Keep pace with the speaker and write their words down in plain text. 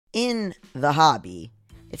in the hobby,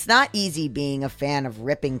 it's not easy being a fan of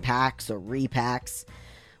ripping packs or repacks.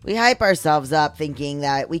 We hype ourselves up thinking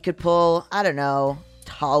that we could pull, I don't know,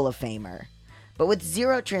 Hall of Famer. But with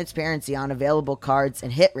zero transparency on available cards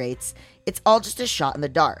and hit rates, it's all just a shot in the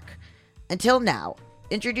dark. Until now,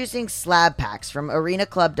 introducing slab packs from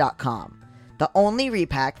arenaclub.com. The only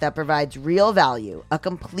repack that provides real value, a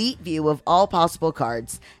complete view of all possible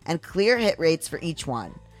cards, and clear hit rates for each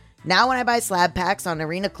one. Now when I buy slab packs on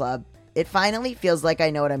Arena Club, it finally feels like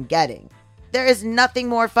I know what I'm getting. There is nothing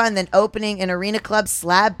more fun than opening an Arena Club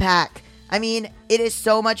slab pack. I mean, it is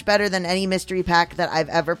so much better than any mystery pack that I've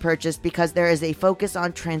ever purchased because there is a focus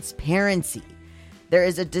on transparency. There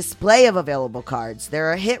is a display of available cards.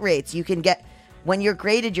 There are hit rates you can get. When you're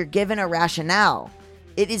graded, you're given a rationale.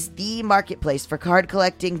 It is the marketplace for card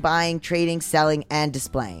collecting, buying, trading, selling, and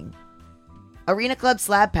displaying. Arena Club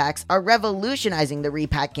slab packs are revolutionizing the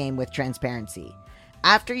repack game with transparency.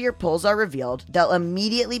 After your pulls are revealed, they'll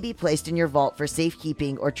immediately be placed in your vault for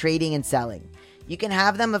safekeeping or trading and selling. You can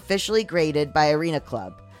have them officially graded by Arena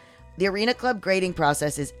Club. The Arena Club grading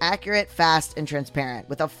process is accurate, fast, and transparent,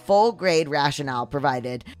 with a full grade rationale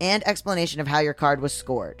provided and explanation of how your card was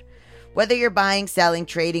scored. Whether you're buying, selling,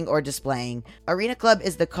 trading, or displaying, Arena Club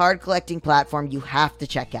is the card collecting platform you have to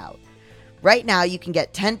check out. Right now, you can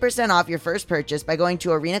get 10% off your first purchase by going to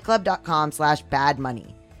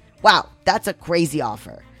arenaclub.com/badmoney. Wow, that's a crazy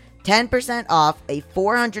offer. 10% off a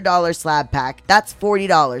 $400 slab pack, that's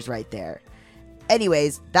 $40 right there.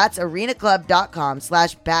 Anyways, that's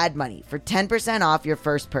arenaclub.com/badmoney for 10% off your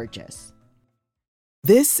first purchase.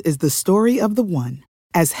 This is the story of the one.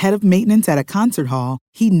 As head of maintenance at a concert hall,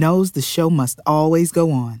 he knows the show must always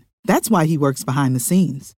go on. That's why he works behind the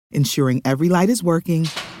scenes, ensuring every light is working,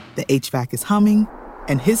 the HVAC is humming,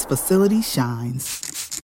 and his facility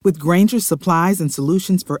shines. With Grainger's supplies and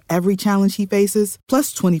solutions for every challenge he faces,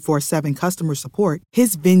 plus 24/7 customer support,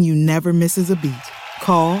 his venue never misses a beat.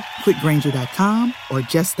 Call quickgrainger.com or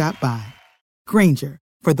just stop by. Grainger,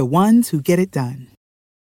 for the ones who get it done.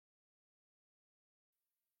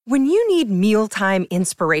 When you need mealtime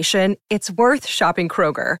inspiration, it's worth shopping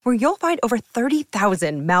Kroger, where you'll find over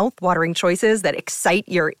 30,000 mouth-watering choices that excite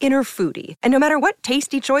your inner foodie. And no matter what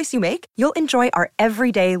tasty choice you make, you'll enjoy our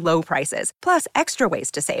everyday low prices, plus extra ways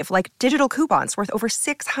to save, like digital coupons worth over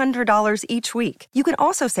 $600 each week. You can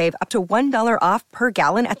also save up to $1 off per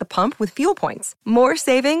gallon at the pump with fuel points. More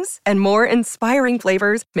savings and more inspiring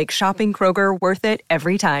flavors make shopping Kroger worth it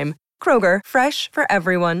every time. Kroger, fresh for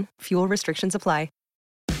everyone. Fuel restrictions apply.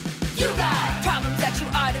 You got problems that you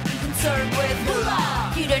ought to be concerned with.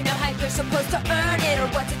 Moolah! You don't know how you're supposed to earn it, or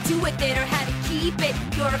what to do with it, or how to keep it.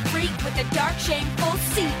 You're a freak with a dark, shameful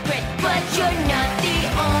secret. But you're not the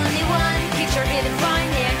only one. Get your hidden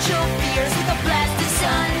financial fears with a blast of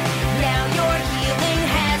sun. Now your healing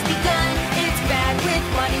has begun. It's Bad with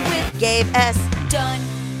Money with Gabe S. Dunn.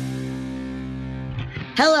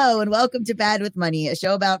 Hello and welcome to Bad with Money, a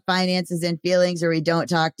show about finances and feelings where we don't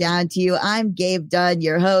talk down to you. I'm Gabe Dunn,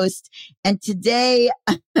 your host. And today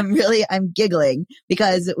I'm giggling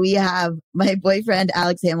because we have my boyfriend,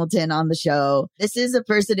 Alex Hamilton, on the show. This is a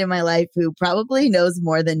person in my life who probably knows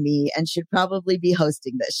more than me and should probably be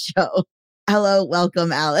hosting this show. Hello,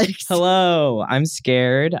 welcome, Alex. Hello. I'm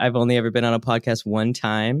scared. I've only ever been on a podcast one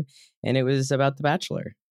time, and it was about The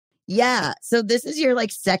Bachelor. Yeah. So this is your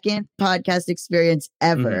second podcast experience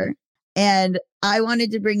ever. Mm-hmm. And I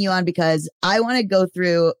wanted to bring you on because I want to go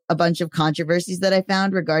through a bunch of controversies that I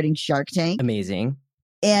found regarding Shark Tank. Amazing.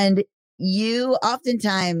 And you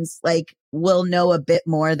oftentimes will know a bit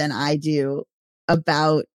more than I do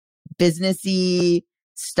about businessy,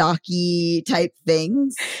 stocky type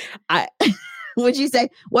things. Would you say,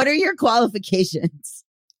 what are your qualifications?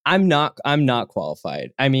 I'm not qualified.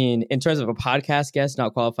 I mean, in terms of a podcast guest,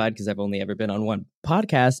 not qualified because I've only ever been on one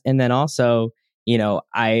podcast. And then also,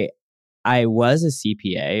 I was a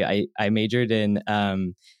CPA. I majored in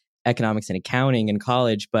economics and accounting in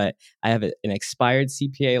college, but I have an expired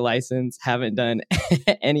CPA license, haven't done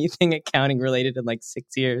anything accounting related in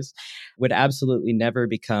 6 years, would absolutely never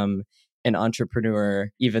become an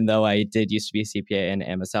entrepreneur, even though I did used to be a CPA and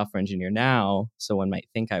am a software engineer now. So one might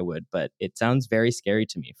think I would, but it sounds very scary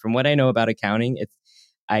to me. From what I know about accounting,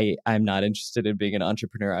 I'm not interested in being an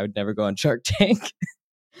entrepreneur. I would never go on Shark Tank.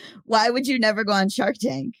 Why would you never go on Shark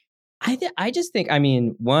Tank? I just think,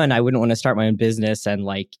 one, I wouldn't want to start my own business. And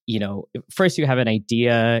first you have an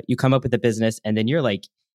idea, you come up with a business, and then you're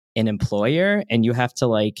an employer and you have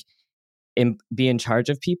to be in charge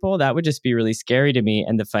of people. That would just be really scary to me,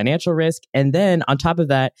 and the financial risk. And then on top of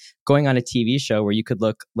that, going on a TV show where you could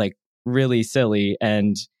look really silly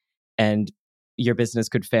and your business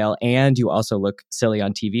could fail and you also look silly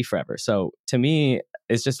on TV forever. So to me,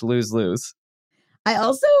 it's just lose-lose. I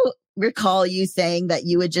also recall you saying that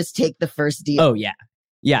you would just take the first deal. Oh, yeah.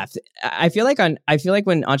 Yeah. I feel like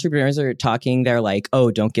when entrepreneurs are talking, they're like,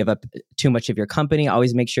 oh, don't give up too much of your company.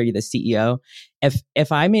 Always make sure you're the CEO.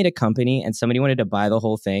 If I made a company and somebody wanted to buy the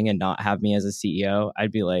whole thing and not have me as a CEO,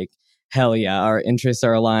 I'd be like, hell yeah, our interests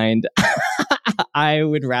are aligned. I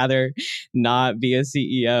would rather not be a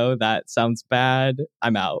CEO. That sounds bad.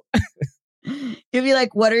 I'm out. You'd be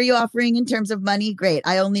like, what are you offering in terms of money? Great.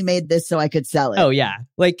 I only made this so I could sell it. Oh, yeah.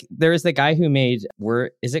 Like there was the guy who made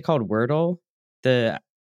is it called Wordle? The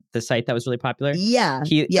site that was really popular? Yeah.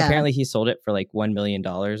 Apparently he sold it for like $1 million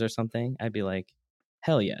or something. I'd be like,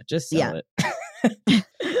 hell yeah, just sell it.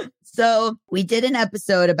 So we did an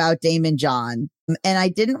episode about Damon John, and I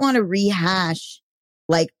didn't want to rehash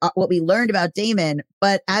like what we learned about Damon,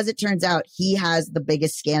 but as it turns out, he has the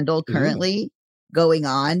biggest scandal currently going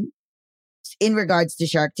on in regards to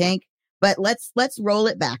Shark Tank. But let's roll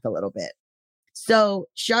it back a little bit. So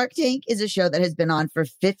Shark Tank is a show that has been on for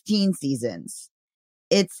 15 seasons.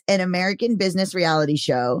 It's an American business reality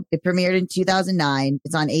show. It premiered in 2009.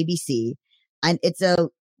 It's on ABC, and it's a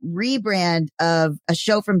rebrand of a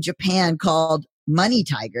show from Japan called Money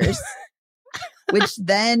Tigers, which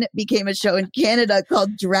then became a show in Canada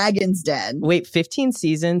called Dragon's Den. Wait, 15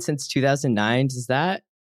 seasons since 2009? Does that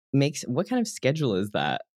what kind of schedule is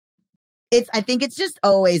that? I think it's just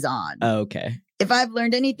always on. Oh, okay. If I've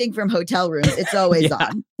learned anything from hotel rooms, it's always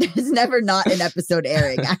on. There's never not an episode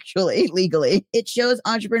airing, actually, legally. It shows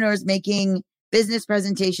entrepreneurs making business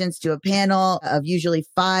presentations to a panel of usually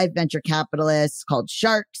 5 venture capitalists called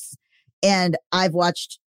sharks. And I've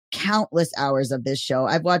watched countless hours of this show.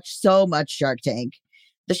 I've watched so much Shark Tank.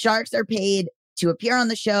 The sharks are paid to appear on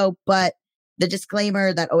the show, but the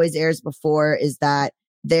disclaimer that always airs before is that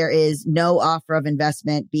there is no offer of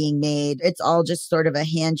investment being made. It's all just sort of a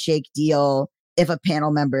handshake deal if a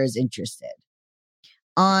panel member is interested.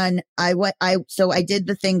 So I did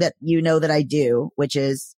the thing that you know that I do, which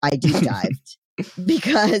is I deep dived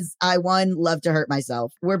because I love to hurt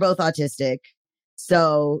myself. We're both autistic.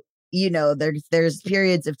 So, there's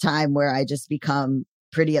periods of time where I just become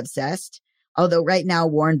pretty obsessed. Although right now,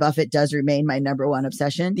 Warren Buffett does remain my number one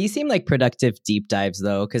obsession. These seem like productive deep dives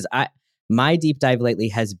though, because my deep dive lately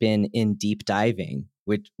has been in deep diving,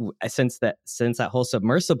 which since that whole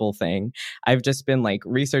submersible thing, I've just been like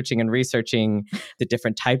researching the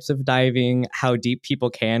different types of diving, how deep people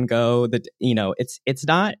can go. It's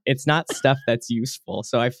not stuff that's useful.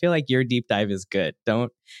 So I feel like your deep dive is good.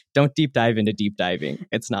 Don't deep dive into deep diving.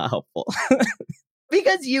 It's not helpful.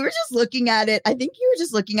 Because you were just looking at it. I think you were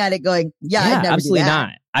just looking at it going, yeah, I'd never absolutely do that.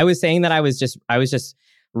 not. I was saying that I was just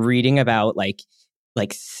reading about like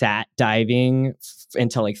sat diving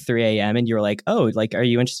until like 3 a.m. and you were like, oh, like, are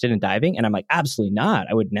you interested in diving? And I'm like, absolutely not.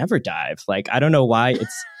 I would never dive. Like, I don't know why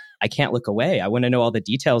I can't look away. I want to know all the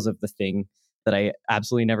details of the thing that I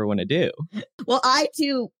absolutely never want to do. Well, I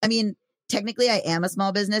too, technically I am a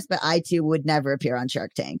small business, but I too would never appear on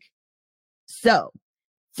Shark Tank. So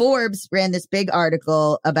Forbes ran this big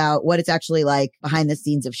article about what it's actually like behind the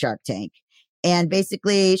scenes of Shark Tank. And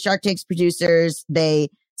basically Shark Tank's producers, they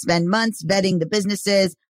spend months vetting the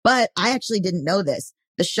businesses, but I actually didn't know this.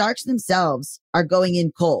 The sharks themselves are going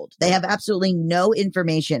in cold. They have absolutely no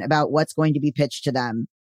information about what's going to be pitched to them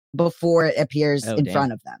before it appears in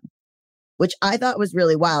front of them, which I thought was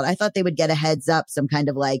really wild. I thought they would get a heads up, some kind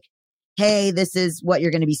of like, hey, this is what you're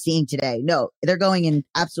going to be seeing today. No, they're going in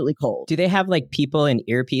absolutely cold. Do they have like people in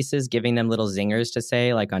earpieces giving them little zingers to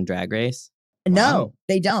say like on Drag Race? No, Wow.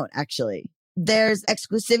 They don't actually. There's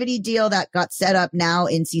exclusivity deal that got set up now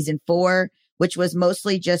in season 4, which was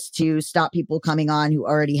mostly just to stop people coming on who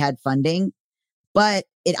already had funding. But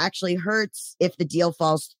it actually hurts if the deal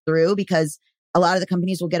falls through because a lot of the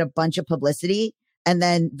companies will get a bunch of publicity and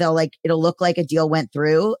then it'll look like a deal went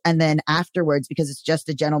through. And then afterwards, because it's just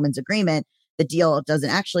a gentleman's agreement, the deal doesn't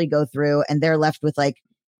actually go through and they're left with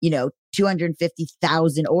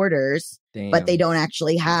 250,000 orders. Damn. But they don't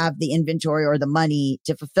actually have the inventory or the money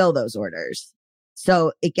to fulfill those orders.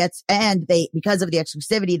 So because of the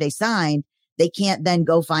exclusivity they signed, they can't then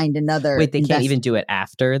go find another. Wait, they can't even do it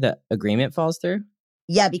after the agreement falls through?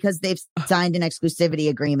 Yeah, because they've signed an exclusivity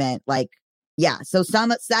agreement. So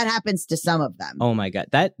that happens to some of them. Oh my God.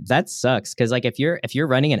 That sucks. Cause like if you're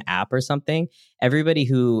running an app or something, everybody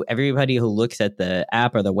who looks at the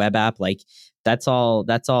app or the web app, like that's all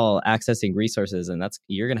accessing resources and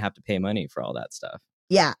you're going to have to pay money for all that stuff.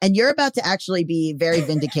 Yeah. And you're about to actually be very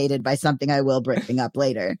vindicated by something I will bring up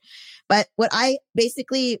later. But when I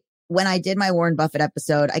did my Warren Buffett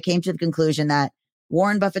episode, I came to the conclusion that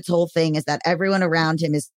Warren Buffett's whole thing is that everyone around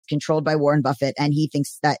him is controlled by Warren Buffett and he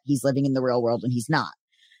thinks that he's living in the real world when he's not.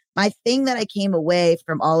 My thing that I came away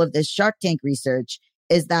from all of this Shark Tank research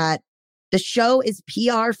is that the show is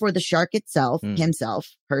PR for the shark itself,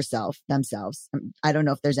 himself, herself, themselves. I don't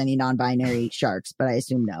know if there's any non-binary sharks, but I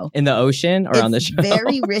assume no. In the ocean or on the show?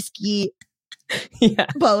 Very risky. Yeah.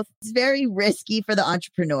 Both. It's very risky for the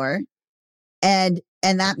entrepreneur. And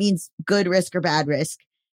that means good risk or bad risk.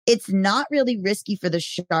 It's not really risky for the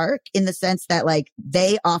shark in the sense that like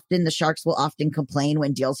the sharks will often complain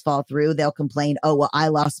when deals fall through. They'll complain, oh, well, I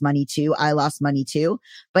lost money too.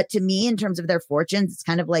 But to me, in terms of their fortunes, it's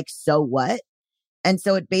kind of like, so what? And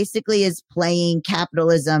so it basically is playing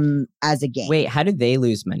capitalism as a game. Wait, how did they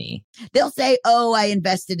lose money? They'll say, oh, I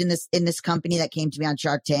invested in this company that came to me on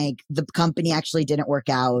Shark Tank. The company actually didn't work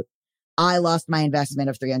out. I lost my investment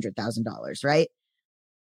of $300,000, right?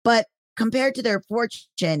 But compared to their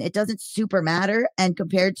fortune, it doesn't super matter. And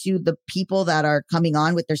compared to the people that are coming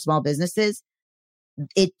on with their small businesses,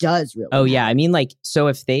 it does really matter. Yeah. I mean, like, so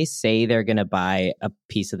if they say they're going to buy a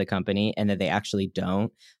piece of the company and then they actually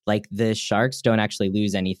don't, like the sharks don't actually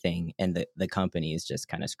lose anything and the company is just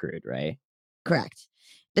kind of screwed, right? Correct.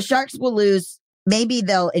 The sharks will lose. Maybe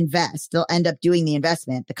they'll invest. They'll end up doing the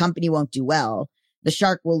investment. The company won't do well. The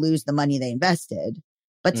shark will lose the money they invested.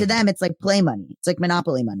 But to them, it's like play money. It's like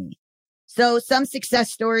monopoly money. So some success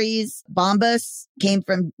stories. Bombas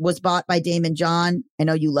was bought by Damon John. I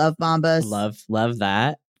know you love Bombas. Love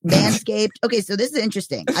that. Manscaped. Okay, so this is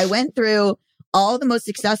interesting. I went through all the most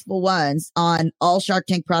successful ones on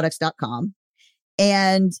allsharktankproducts.com.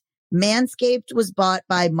 And Manscaped was bought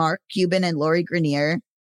by Mark Cuban and Lori Grenier.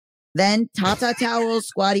 Then Tata Towels,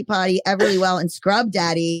 Squatty Potty, Everlywell, and Scrub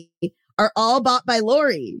Daddy are all bought by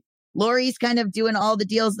Lori. Lori's kind of doing all the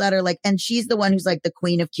deals that are like, and she's the one who's like the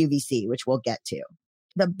queen of QVC, which we'll get to.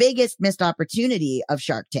 The biggest missed opportunity of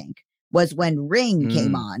Shark Tank was when Ring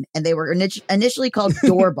came on, and they were initially called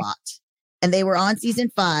Doorbot, and they were on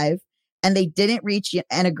season 5, and they didn't reach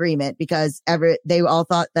an agreement because they all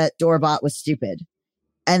thought that Doorbot was stupid.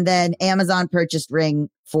 And then Amazon purchased Ring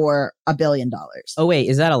for $1 billion. Oh, wait,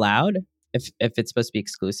 is that allowed? If it's supposed to be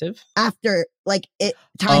exclusive? After, like,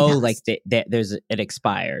 time passed. Like it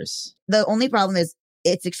expires. The only problem is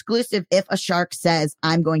it's exclusive if a shark says,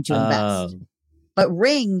 I'm going to invest. But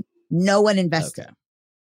Ring, no one invested. Okay.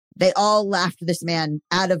 They all laughed this man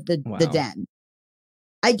out of the den.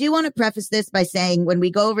 I do want to preface this by saying when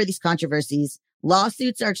we go over these controversies,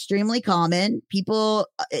 lawsuits are extremely common. People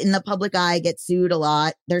in the public eye get sued a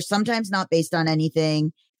lot. They're sometimes not based on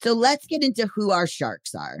anything. So let's get into who our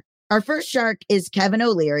sharks are. Our first shark is Kevin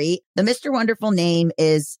O'Leary. The Mr. Wonderful name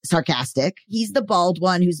is sarcastic. He's the bald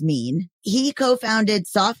one who's mean. He co-founded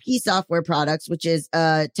Softkey Software Products, which is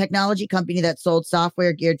a technology company that sold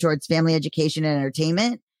software geared towards family education and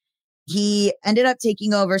entertainment. He ended up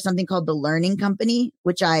taking over something called the Learning Company,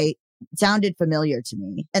 which sounded familiar to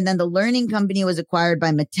me. And then the Learning Company was acquired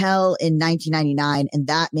by Mattel in 1999, and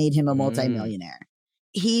that made him a multimillionaire.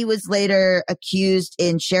 He was later accused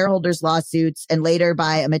in shareholders' lawsuits and later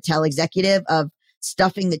by a Mattel executive of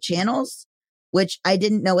stuffing the channels, which I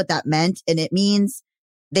didn't know what that meant. And it means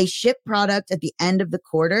they ship product at the end of the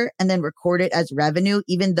quarter and then record it as revenue,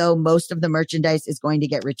 even though most of the merchandise is going to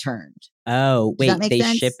get returned. Oh, wait, they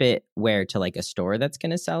sense? ship it where? To like a store that's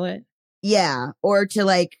going to sell it? Yeah. Or to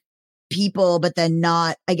like people, but then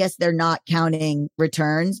I guess they're not counting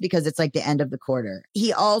returns because it's like the end of the quarter.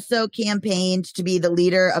 He also campaigned to be the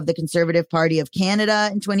leader of the Conservative Party of Canada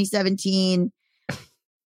in 2017.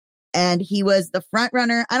 And he was the front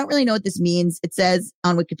runner. I don't really know what this means. It says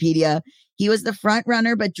on Wikipedia, he was the front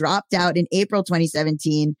runner, but dropped out in April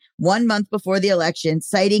 2017, 1 month before the election,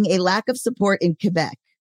 citing a lack of support in Quebec.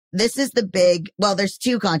 This is there's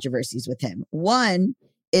two controversies with him. One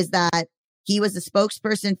is that he was a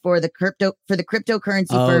spokesperson for the cryptocurrency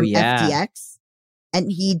firm FTX,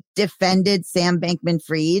 and he defended Sam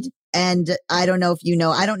Bankman-Fried. And I don't know if you know,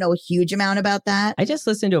 I don't know a huge amount about that. I just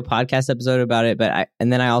listened to a podcast episode about it,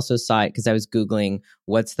 and then I also saw it because I was Googling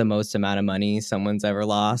what's the most amount of money someone's ever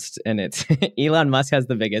lost. And it's Elon Musk has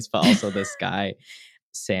the biggest, but also this guy,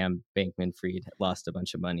 Sam Bankman-Fried, lost a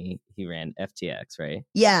bunch of money. He ran FTX, right?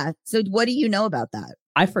 Yeah. So what do you know about that?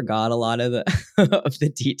 I forgot a lot of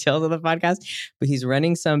the details of the podcast, but he's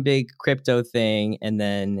running some big crypto thing, and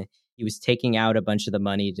then he was taking out a bunch of the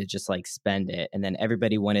money to just like spend it, and then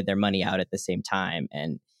everybody wanted their money out at the same time,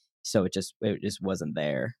 and so it just wasn't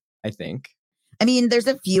there, I think. I mean, there's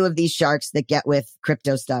a few of these sharks that get with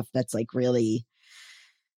crypto stuff that's like really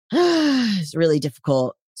it's really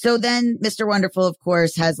difficult. So then Mr. Wonderful, of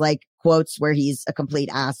course, has like quotes where he's a complete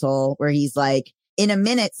asshole, where he's like, in a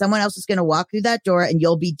minute, someone else is going to walk through that door and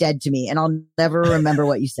you'll be dead to me and I'll never remember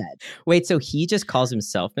what you said. Wait, so he just calls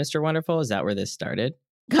himself Mr. Wonderful? Is that where this started?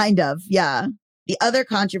 Kind of, yeah. The other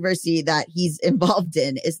controversy that he's involved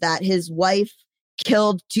in is that his wife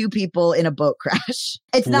killed 2 people in a boat crash.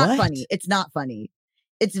 It's not What? funny. It's not funny.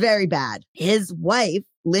 It's very bad. His wife,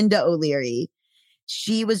 Linda O'Leary,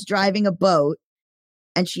 she was driving a boat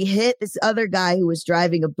and she hit this other guy who was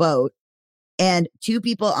driving a boat, and 2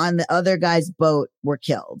 people on the other guy's boat were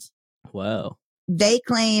killed. Whoa. They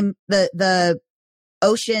claim the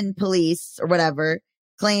ocean police or whatever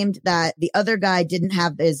claimed that the other guy didn't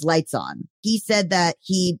have his lights on. He said that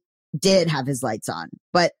he did have his lights on,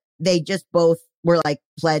 but they just both were like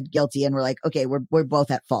pled guilty and were like, okay, we're both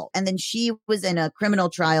at fault. And then she was in a criminal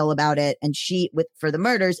trial about it, and for the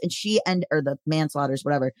murders, and or the manslaughters,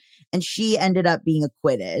 whatever, and she ended up being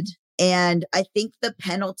acquitted. And I think the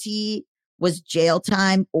penalty was jail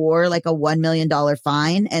time or like a $1 million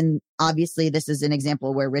fine. And obviously this is an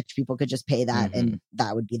example where rich people could just pay that and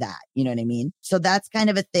that would be that. You know what I mean? So that's kind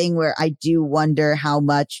of a thing where I do wonder how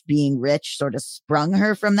much being rich sort of sprung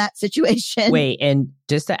her from that situation. Wait, and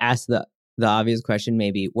just to ask the obvious question,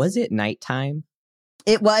 maybe, was it nighttime?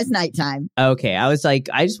 It was nighttime. Okay, I was like,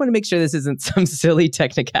 I just want to make sure this isn't some silly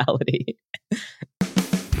technicality.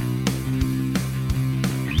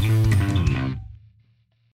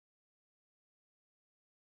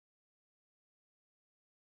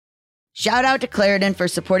 Shout out to Claritin for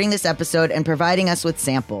supporting this episode and providing us with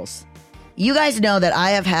samples. You guys know that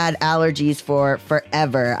I have had allergies for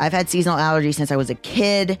forever. I've had seasonal allergies since I was a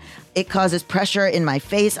kid. It causes pressure in my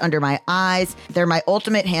face, under my eyes. They're my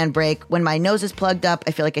ultimate handbrake. When my nose is plugged up,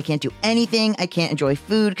 I feel like I can't do anything. I can't enjoy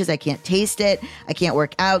food because I can't taste it. I can't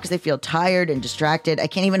work out because I feel tired and distracted. I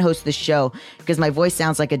can't even host the show because my voice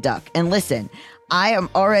sounds like a duck. And listen, I am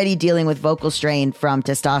already dealing with vocal strain from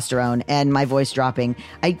testosterone and my voice dropping.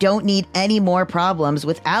 I don't need any more problems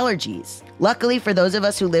with allergies. Luckily, for those of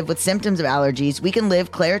us who live with symptoms of allergies, we can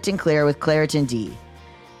live Claritin Clear with Claritin D.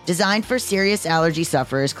 Designed for serious allergy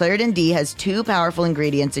sufferers, Claritin D has 2 powerful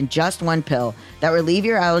ingredients in just 1 pill that relieve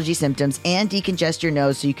your allergy symptoms and decongest your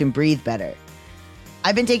nose so you can breathe better.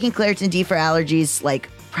 I've been taking Claritin D for allergies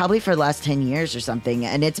probably for the last 10 years or something,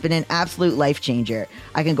 and it's been an absolute life changer.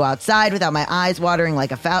 I can go outside without my eyes watering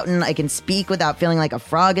like a fountain. I can speak without feeling like a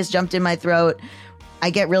frog has jumped in my throat. I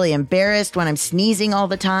get really embarrassed when I'm sneezing all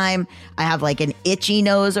the time. I have like an itchy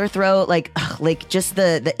nose or throat. Just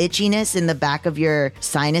the itchiness in the back of your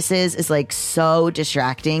sinuses is like so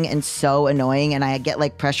distracting and so annoying, and I get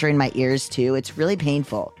like pressure in my ears too. It's really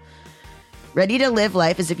painful. Ready to live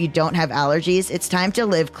life as if you don't have allergies? It's time to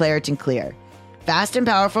live Claritin Clear. Fast and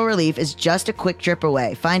powerful relief is just a quick trip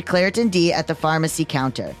away. Find Claritin D at the pharmacy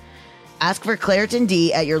counter. Ask for Claritin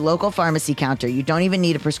D at your local pharmacy counter. You don't even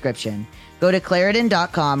need a prescription. Go to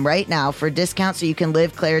Claritin.com right now for a discount so you can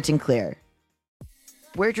live Claritin Clear.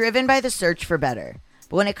 We're driven by the search for better.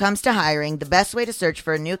 But when it comes to hiring, the best way to search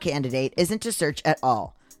for a new candidate isn't to search at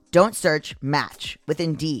all. Don't search, match with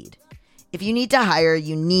Indeed. If you need to hire,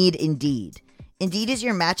 you need Indeed. Indeed is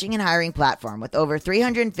your matching and hiring platform with over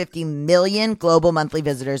 350 million global monthly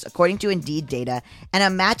visitors, according to Indeed data, and a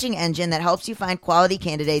matching engine that helps you find quality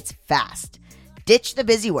candidates fast. Ditch the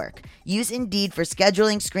busy work. Use Indeed for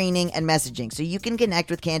scheduling, screening, and messaging so you can connect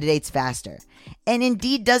with candidates faster. And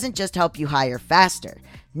Indeed doesn't just help you hire faster.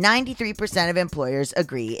 93% of employers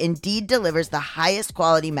agree Indeed delivers the highest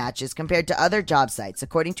quality matches compared to other job sites,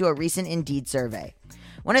 according to a recent Indeed survey.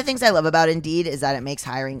 One of the things I love about Indeed is that it makes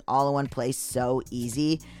hiring all in one place so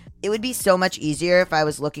easy. It would be so much easier if I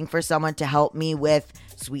was looking for someone to help me with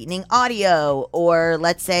sweetening audio, or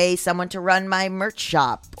let's say someone to run my merch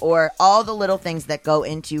shop, or all the little things that go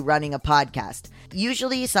into running a podcast.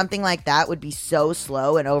 Usually something like that would be so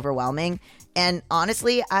slow and overwhelming. And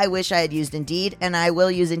honestly, I wish I had used Indeed, and I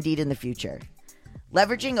will use Indeed in the future.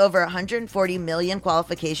 Leveraging over 140 million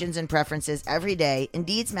qualifications and preferences every day,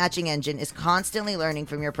 Indeed's matching engine is constantly learning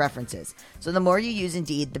from your preferences. So the more you use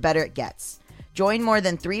Indeed, the better it gets. Join more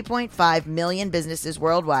than 3.5 million businesses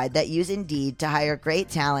worldwide that use Indeed to hire great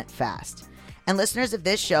talent fast. And listeners of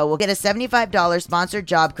this show will get a $75 sponsored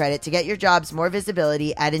job credit to get your jobs more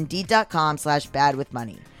visibility at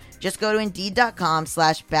Indeed.com/badwithmoney. Just go to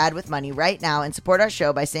Indeed.com/badwithmoney right now and support our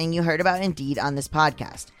show by saying you heard about Indeed on this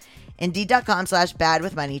podcast.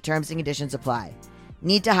 Indeed.com/badwithmoney. Terms and conditions apply.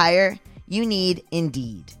 Need to hire? You need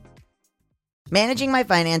Indeed. Managing my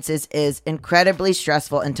finances is incredibly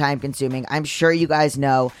stressful and time-consuming. I'm sure you guys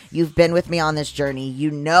know. You've been with me on this journey. You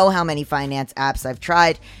know how many finance apps I've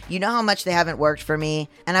tried. You know how much they haven't worked for me.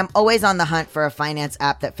 And I'm always on the hunt for a finance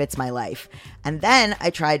app that fits my life. And then I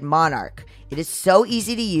tried Monarch. It is so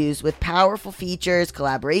easy to use with powerful features,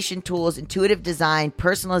 collaboration tools, intuitive design,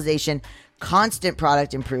 personalization, constant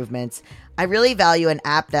product improvements. I really value an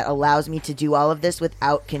app that allows me to do all of this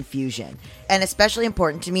without confusion. And especially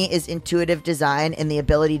important to me is intuitive design and the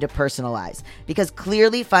ability to personalize, because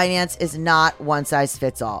clearly finance is not one size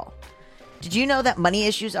fits all. Did you know that money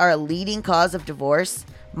issues are a leading cause of divorce?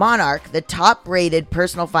 Monarch, the top-rated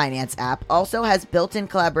personal finance app, also has built-in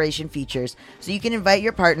collaboration features so you can invite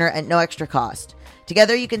your partner at no extra cost.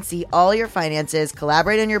 Together, you can see all your finances,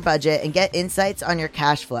 collaborate on your budget, and get insights on your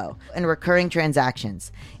cash flow and recurring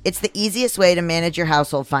transactions. It's the easiest way to manage your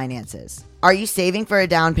household finances. Are you saving for a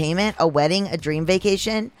down payment, a wedding, a dream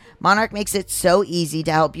vacation? Monarch makes it so easy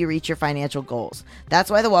to help you reach your financial goals. That's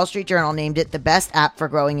why the Wall Street Journal named it the best app for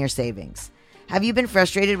growing your savings. Have you been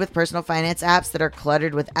frustrated with personal finance apps that are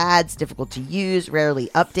cluttered with ads, difficult to use, rarely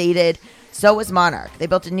updated? So was Monarch. They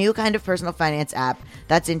built a new kind of personal finance app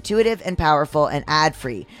that's intuitive and powerful and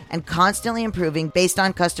ad-free and constantly improving based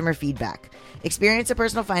on customer feedback. Experience a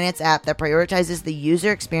personal finance app that prioritizes the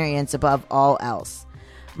user experience above all else.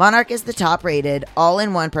 Monarch is the top-rated,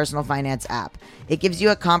 all-in-one personal finance app. It gives you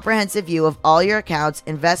a comprehensive view of all your accounts,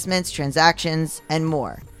 investments, transactions, and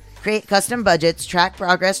more. Create custom budgets, track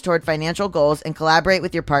progress toward financial goals, and collaborate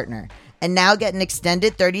with your partner. And now get an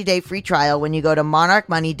extended 30-day free trial when you go to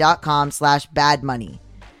monarchmoney.com/badmoney.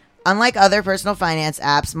 Unlike other personal finance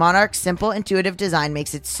apps, Monarch's simple, intuitive design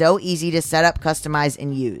makes it so easy to set up, customize,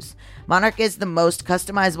 and use. Monarch is the most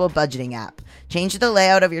customizable budgeting app. Change the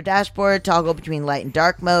layout of your dashboard, toggle between light and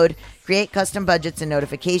dark mode, create custom budgets and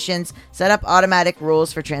notifications, set up automatic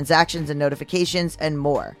rules for transactions and notifications, and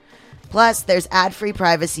more. Plus, there's ad-free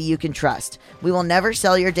privacy you can trust. We will never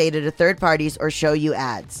sell your data to third parties or show you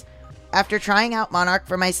ads. After trying out Monarch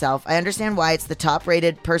for myself, I understand why it's the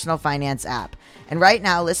top-rated personal finance app. And right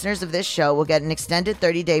now, listeners of this show will get an extended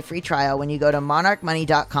 30-day free trial when you go to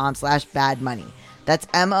monarchmoney.com/badmoney. That's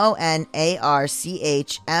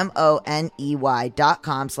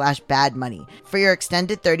monarchmoney.com/badmoney for your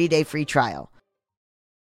extended 30-day free trial.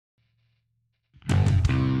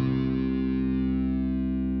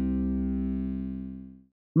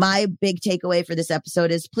 My big takeaway for this episode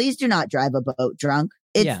is please do not drive a boat drunk.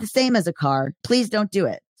 It's the same as a car. Please don't do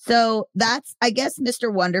it. So that's, I guess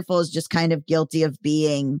Mr. Wonderful is just kind of guilty of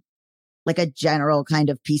being like a general kind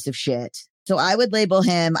of piece of shit. So I would label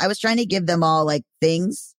him, I was trying to give them all like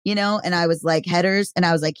things, you know, and I was like headers, and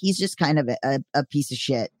I was like, he's just kind of a piece of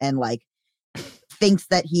shit and like thinks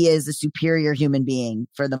that he is a superior human being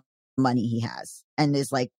for the money he has and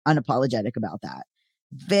is like unapologetic about that.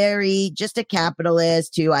 Very just a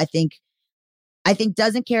capitalist who I think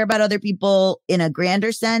doesn't care about other people in a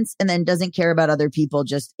grander sense, and then doesn't care about other people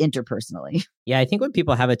just interpersonally. Yeah, I think when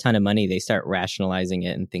people have a ton of money, they start rationalizing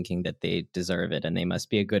it and thinking that they deserve it and they must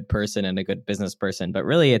be a good person and a good business person. But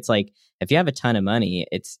really, it's like if you have a ton of money,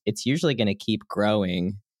 it's usually going to keep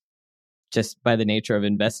growing just by the nature of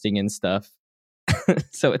investing in stuff.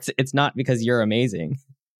 So it's not because you're amazing.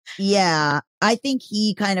 Yeah, I think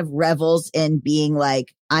he kind of revels in being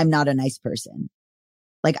like, I'm not a nice person.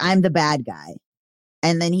 Like, I'm the bad guy.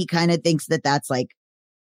 And then he kind of thinks that that's like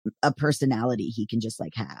a personality he can just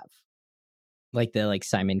like have. Like the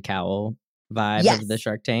Simon Cowell vibe Yes, of the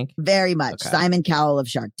Shark Tank? Very much. Okay. Simon Cowell of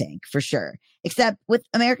Shark Tank, for sure. Except with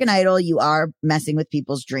American Idol, you are messing with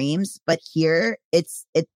people's dreams. But here, the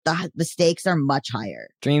stakes are much higher.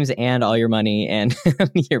 Dreams and all your money and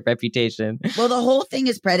your reputation. Well, the whole thing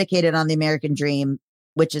is predicated on the American dream,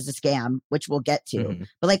 which is a scam, which we'll get to. Mm-hmm.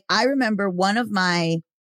 But like, I remember one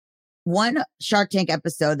Shark Tank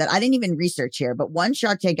episode that I didn't even research here, but one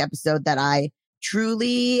Shark Tank episode that I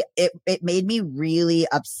truly, it made me really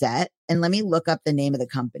upset. And let me look up the name of the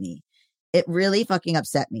company. It really fucking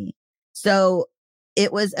upset me. So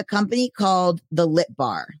it was a company called The Lip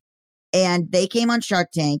Bar, and they came on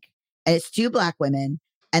Shark Tank, and it's two Black women.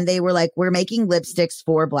 And they were like, we're making lipsticks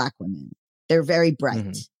for Black women. They're very bright.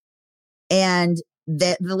 Mm-hmm. And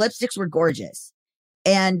the lipsticks were gorgeous.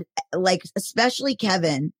 And like, especially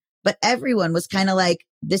Kevin, but everyone was kind of like,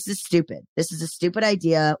 this is stupid. This is a stupid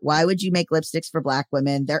idea. Why would you make lipsticks for Black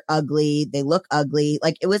women? They're ugly. They look ugly.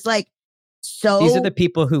 Like, it was like, so. These are the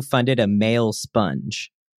people who funded a male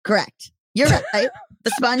sponge. Correct. You're right. The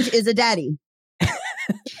sponge is a daddy.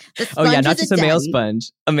 Oh yeah, not just a male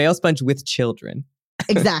sponge. A male sponge with children.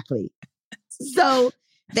 Exactly. So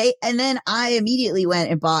and then I immediately went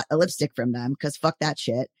and bought a lipstick from them because fuck that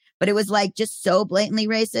shit. But it was like just so blatantly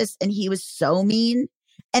racist, and he was so mean.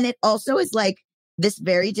 And it also is like this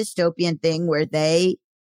very dystopian thing where they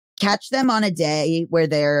catch them on a day where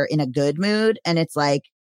they're in a good mood, and it's like,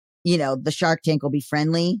 you know, the Shark Tank will be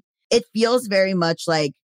friendly. It feels very much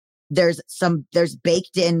like there's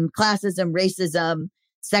baked in classism, racism,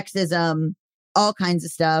 sexism, all kinds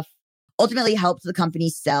of stuff. Ultimately helped the company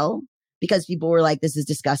sell because people were like, this is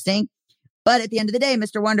disgusting. But at the end of the day,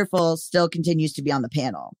 Mr. Wonderful still continues to be on the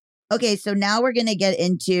panel. Okay, so now we're going to get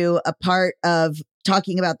into a part of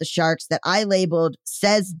talking about the sharks that I labeled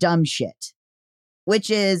says dumb shit, which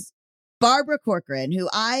is Barbara Corcoran, who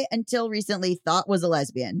I, until recently, thought was a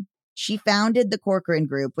lesbian. She founded the Corcoran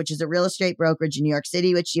Group, which is a real estate brokerage in New York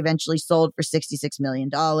City, which she eventually sold for $66 million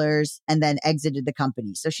and then exited the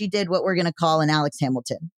company. So she did what we're going to call an Alex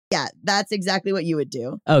Hamilton. Yeah, that's exactly what you would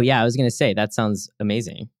do. Oh, yeah. I was going to say, that sounds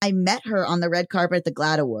amazing. I met her on the red carpet at the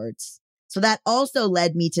GLAAD Awards. So that also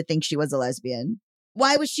led me to think she was a lesbian.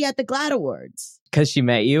 Why was she at the GLAAD Awards? Because she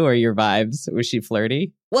met you or your vibes? Was she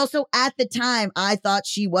flirty? Well, so at the time, I thought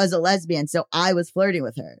she was a lesbian. So I was flirting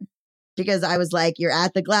with her. Because I was like, you're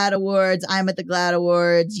at the GLAAD Awards. I'm at the GLAAD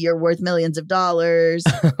Awards. You're worth millions of dollars.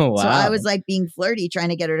 Wow. So I was like being flirty, trying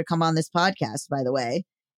to get her to come on this podcast, by the way.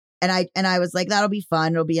 And I was like, that'll be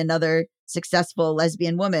fun. It'll be another successful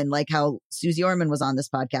lesbian woman, like how Susie Orman was on this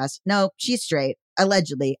podcast. No, she's straight,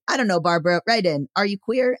 allegedly. I don't know, Barbara. Write in. Are you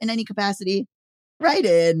queer in any capacity? Write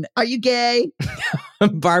in. Are you gay?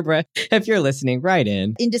 Barbara, if you're listening, write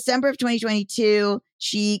in. In December of 2022,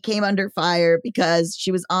 she came under fire because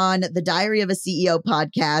she was on the Diary of a CEO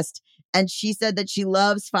podcast, and she said that she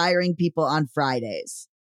loves firing people on Fridays.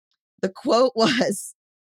 The quote was,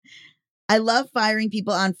 I love firing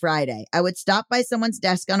people on Friday. I would stop by someone's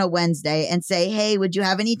desk on a Wednesday and say, hey, would you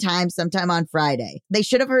have any time sometime on Friday? They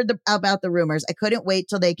should have heard about the rumors. I couldn't wait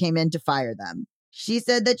till they came in to fire them. She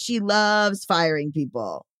said that she loves firing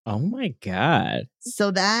people. Oh my God.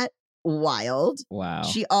 So that wild. Wow.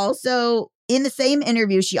 She also, in the same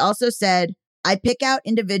interview, she also said, I pick out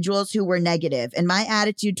individuals who were negative, and my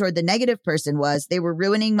attitude toward the negative person was they were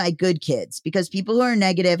ruining my good kids because people who are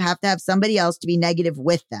negative have to have somebody else to be negative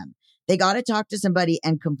with them. They got to talk to somebody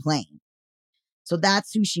and complain. So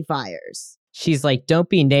that's who she fires. She's like, don't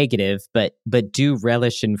be negative, but do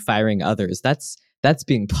relish in firing others. That's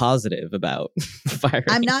being positive about firing.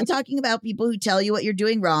 I'm not talking about people who tell you what you're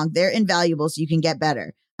doing wrong. They're invaluable so you can get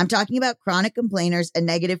better. I'm talking about chronic complainers and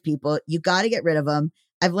negative people. You got to get rid of them.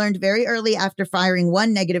 I've learned very early after firing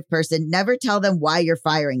one negative person, never tell them why you're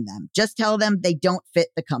firing them. Just tell them they don't fit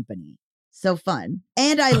the company. So fun.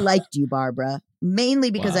 And I liked you, Barbara,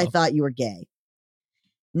 mainly because I thought you were gay.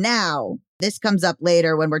 Now, this comes up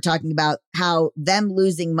later when we're talking about how them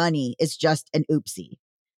losing money is just an oopsie.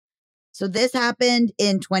 So this happened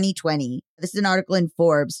in 2020. This is an article in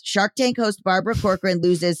Forbes. Shark Tank host Barbara Corcoran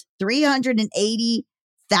loses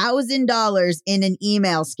 $380,000 in an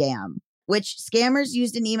email scam, which scammers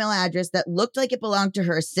used an email address that looked like it belonged to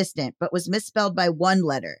her assistant, but was misspelled by one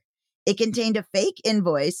letter. It contained a fake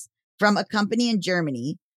invoice from a company in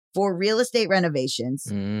Germany for real estate renovations.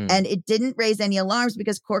 And it didn't raise any alarms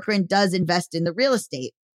because Corcoran does invest in the real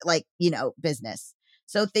estate, business.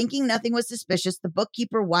 So thinking nothing was suspicious, the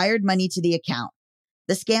bookkeeper wired money to the account.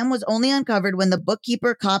 The scam was only uncovered when the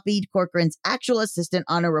bookkeeper copied Corcoran's actual assistant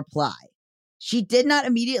on a reply. She did not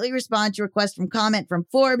immediately respond to requests from comment from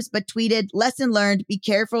Forbes, but tweeted, lesson learned, be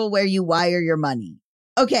careful where you wire your money.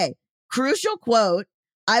 Okay, crucial quote.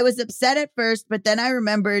 I was upset at first, but then I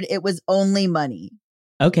remembered it was only money.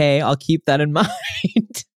 Okay, I'll keep that in mind.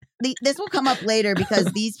 This will come up later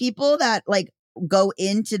because these people that go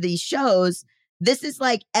into these shows, this is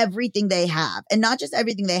like everything they have. And not just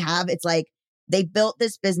everything they have. It's like they built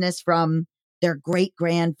this business from their great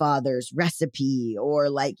grandfather's recipe, or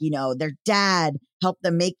their dad helped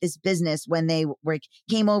them make this business when they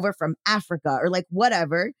came over from Africa, or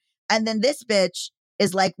whatever. And then this bitch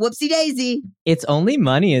is like, whoopsie daisy. It's only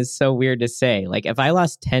money is so weird to say. Like, if I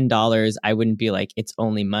lost $10, I wouldn't be like, it's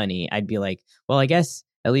only money. I'd be like, well, I guess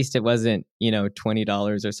at least it wasn't,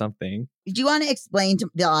 $20 or something. Do you want to explain to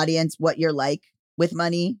the audience what you're like with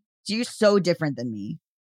money? You're so different than me.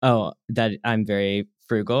 Oh, that I'm very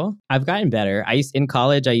frugal. I've gotten better. In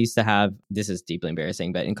college, I used to have, this is deeply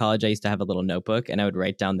embarrassing, but in college, I used to have a little notebook and I would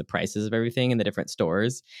write down the prices of everything in the different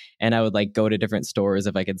stores. And I would go to different stores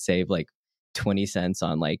if I could save 20 cents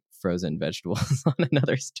on frozen vegetables on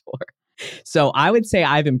another store. So I would say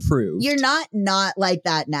I've improved. You're not like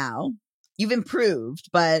that now. You've improved,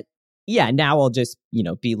 but yeah, now I'll just,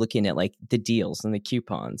 be looking at the deals and the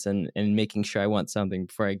coupons and making sure I want something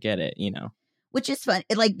before I get it, Which is fun.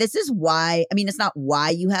 This is why, it's not why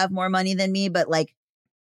you have more money than me, but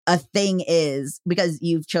a thing is, because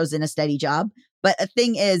you've chosen a steady job, but a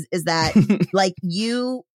thing is that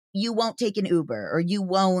you won't take an Uber, or you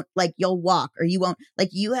won't you'll walk, or you won't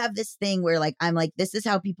you have this thing where I'm this is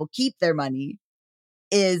how people keep their money.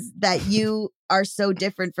 is that you are so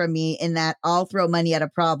different from me in that I'll throw money at a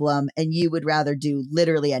problem and you would rather do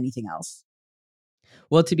literally anything else.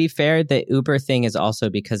 Well, to be fair, the Uber thing is also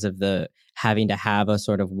because of the having to have a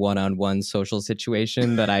sort of one-on-one social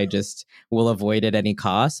situation that I just will avoid at any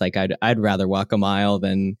cost. Like I'd rather walk a mile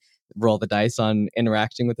than roll the dice on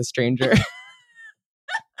interacting with a stranger.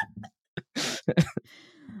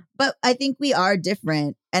 But I think we are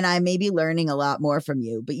different, and I may be learning a lot more from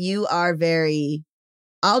you, but you are very,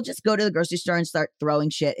 I'll just go to the grocery store and start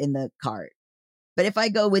throwing shit in the cart. But if I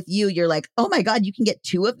go with you, you're like, oh my God, you can get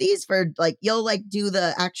 2 of these for like, you'll like do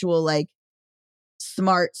the actual like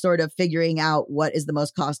smart sort of figuring out what is the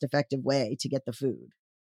most cost effective way to get the food.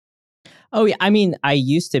 Oh, yeah. I mean, I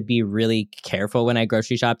used to be really careful when I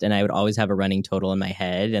grocery shopped, and I would always have a running total in my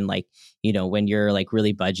head. And like, you know, when you're like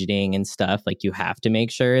really budgeting and stuff, like you have to make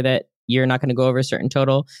sure that you're not going to go over a certain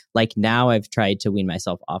total. Like now I've tried to wean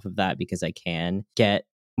myself off of that because I can get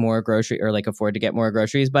more grocery or like afford to get more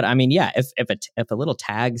groceries. But I mean, yeah, if a little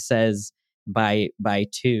tag says buy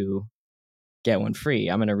 2, get 1 free,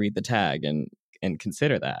 I'm going to read the tag and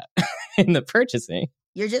consider that in the purchasing.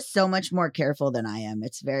 You're just so much more careful than I am.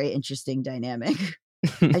 It's a very interesting dynamic.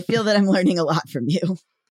 I feel that I'm learning a lot from you.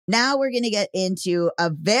 Now we're going to get into a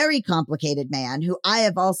very complicated man who I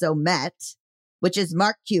have also met, which is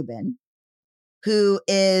Mark Cuban, who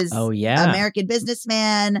is American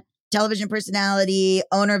businessman, television personality,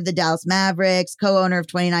 owner of the Dallas Mavericks, co-owner of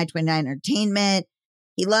 2929 Entertainment.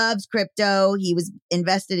 He loves crypto. He was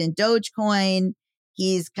invested in Dogecoin.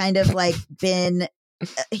 He's kind of like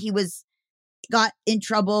got in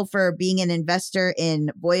trouble for being an investor in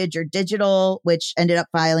Voyager Digital, which ended up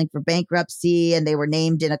filing for bankruptcy, and they were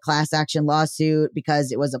named in a class action lawsuit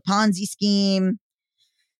because it was a Ponzi scheme.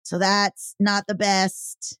 So that's not the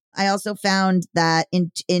best. I also found that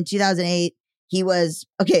in 2008, he was,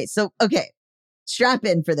 strap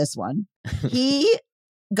in for this one. He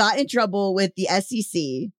got in trouble with the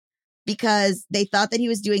SEC because they thought that he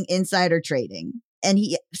was doing insider trading. And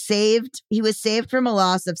he was saved from a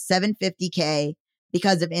loss of $750K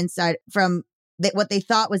because of what they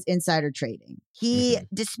thought was insider trading. He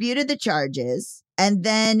disputed the charges, and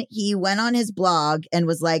then he went on his blog and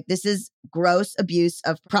was like, this is gross abuse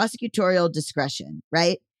of prosecutorial discretion,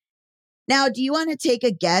 right? Now, do you want to take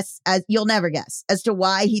a guess, as you'll never guess, as to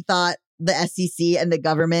why he thought the SEC and the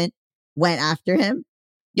government went after him?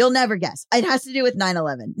 You'll never guess. It has to do with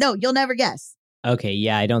 9/11. No, you'll never guess. Okay,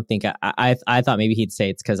 yeah, I don't think I thought maybe he'd say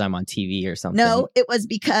it's because I'm on TV or something. No, it was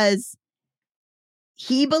because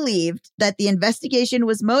he believed that the investigation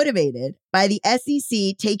was motivated by the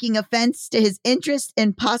SEC taking offense to his interest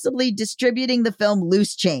in possibly distributing the film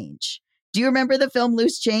Loose Change. Do you remember the film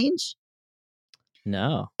Loose Change?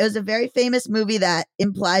 No. It was a very famous movie that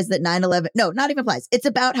implies that 9/11, no, not even implies. It's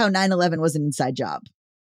about how 9/11 was an inside job.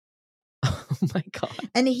 Oh my God.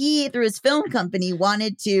 And he, through his film company,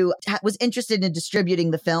 was interested in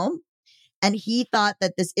distributing the film. And he thought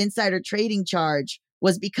that this insider trading charge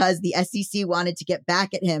was because the SEC wanted to get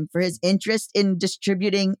back at him for his interest in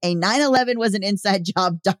distributing a 9/11 was an inside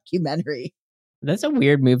job documentary. That's a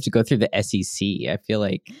weird move to go through the SEC. I feel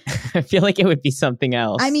like it would be something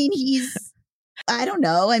else. I mean, I don't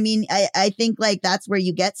know. I mean, I think like that's where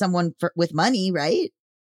you get someone with money, right?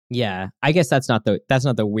 Yeah, I guess that's not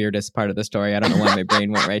the weirdest part of the story. I don't know why my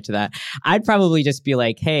brain went right to that. I'd probably just be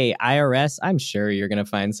like, "Hey, IRS, I'm sure you're going to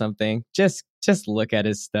find something. Just look at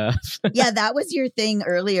his stuff." Yeah, that was your thing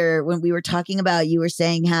earlier when we were talking about, you were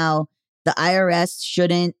saying how the IRS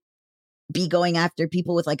shouldn't be going after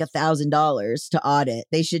people with like $1,000 to audit.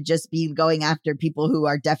 They should just be going after people who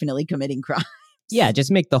are definitely committing crimes. Yeah,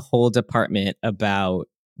 just make the whole department about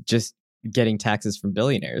just getting taxes from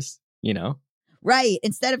billionaires, you know? Right.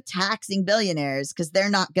 Instead of taxing billionaires, because they're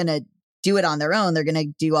not going to do it on their own. They're going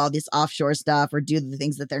to do all this offshore stuff or do the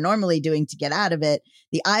things that they're normally doing to get out of it.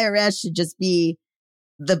 The IRS should just be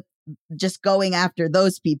just going after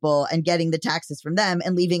those people and getting the taxes from them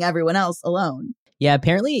and leaving everyone else alone. Yeah,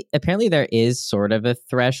 apparently there is sort of a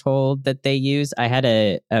threshold that they use. I had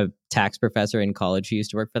a tax professor in college who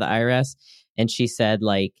used to work for the IRS, and she said,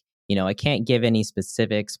 like, you know, I can't give any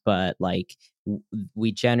specifics, but like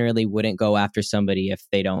we generally wouldn't go after somebody if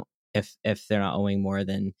they're not owing more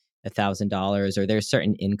than $1,000, or there's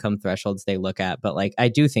certain income thresholds they look at. But like, I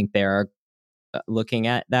do think they are looking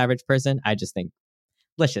at the average person. I just think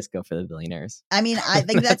let's just go for the billionaires. I mean, I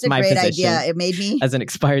think that's a great idea. It made me, as an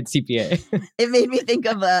expired CPA, it made me think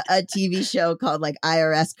of a TV show called like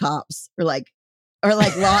IRS Cops or like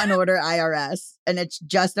Law and Order IRS. And it's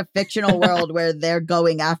just a fictional world where they're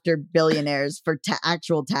going after billionaires for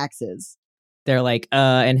actual taxes. They're like,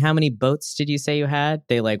 and how many boats did you say you had?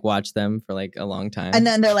 They like watch them for like a long time. And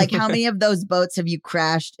then they're like, how many of those boats have you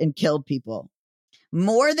crashed and killed people?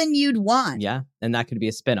 More than you'd want. Yeah. And that could be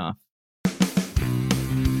a spinoff.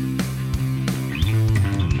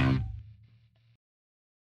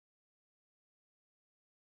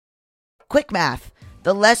 Quick math.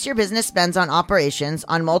 The less your business spends on operations,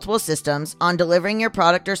 on multiple systems, on delivering your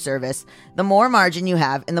product or service, the more margin you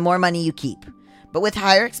have and the more money you keep. But with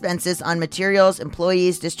higher expenses on materials,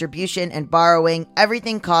 employees, distribution, and borrowing,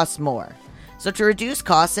 everything costs more. So to reduce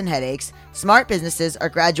costs and headaches, smart businesses are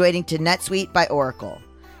graduating to NetSuite by Oracle.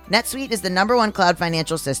 NetSuite is the #1 cloud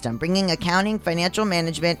financial system, bringing accounting, financial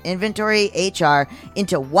management, inventory, HR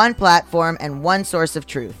into one platform and one source of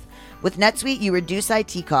truth. With NetSuite, you reduce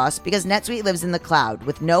IT costs because NetSuite lives in the cloud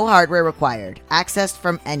with no hardware required, accessed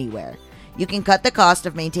from anywhere. You can cut the cost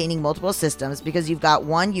of maintaining multiple systems because you've got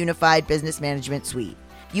one unified business management suite.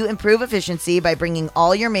 You improve efficiency by bringing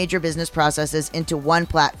all your major business processes into one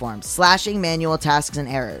platform, slashing manual tasks and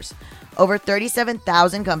errors. Over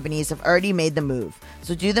 37,000 companies have already made the move,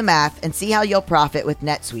 so do the math and see how you'll profit with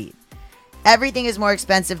NetSuite. Everything is more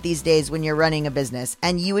expensive these days when you're running a business,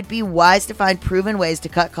 and you would be wise to find proven ways to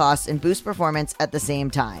cut costs and boost performance at the same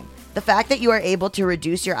time. The fact that you are able to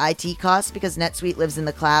reduce your IT costs because NetSuite lives in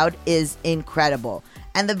the cloud is incredible,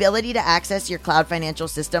 and the ability to access your cloud financial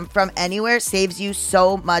system from anywhere saves you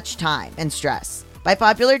so much time and stress. By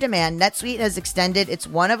popular demand, NetSuite has extended its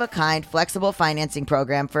one-of-a-kind flexible financing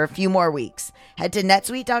program for a few more weeks. Head to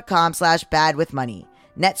netsuite.com/badwithmoney.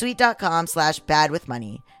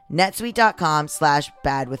 netsuite.com/badwithmoney.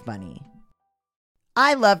 netsuite.com/badwithmoney.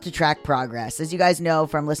 I love to track progress. As you guys know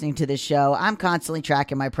from listening to this show, I'm constantly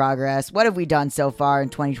tracking my progress. What have we done so far in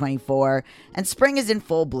 2024? And spring is in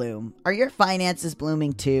full bloom. Are your finances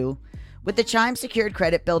blooming too? With the Chime Secured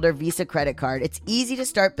Credit Builder Visa Credit Card, it's easy to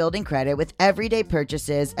start building credit with everyday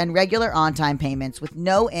purchases and regular on-time payments with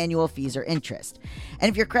no annual fees or interest. And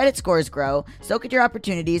if your credit scores grow, so could your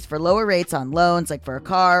opportunities for lower rates on loans like for a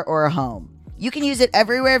car or a home. You can use it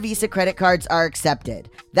everywhere Visa credit cards are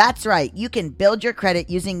accepted. That's right, you can build your credit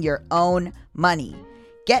using your own money.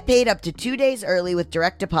 Get paid up to 2 days early with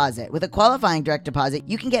direct deposit. With a qualifying direct deposit,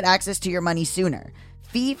 you can get access to your money sooner.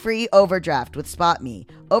 Fee-free overdraft with SpotMe.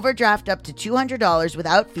 Overdraft up to $200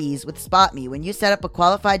 without fees with SpotMe when you set up a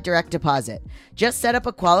qualified direct deposit. Just set up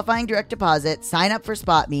a qualifying direct deposit, sign up for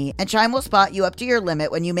SpotMe, and Chime will spot you up to your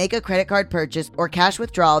limit when you make a credit card purchase or cash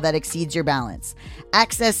withdrawal that exceeds your balance.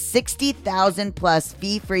 Access 60,000 plus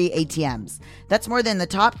fee-free ATMs. That's more than the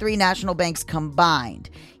top 3 national banks combined.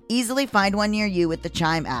 Easily find one near you with the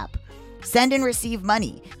Chime app. Send and receive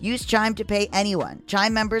money. Use Chime to pay anyone,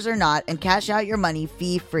 Chime members or not, and cash out your money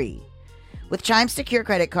fee-free. With Chime's secure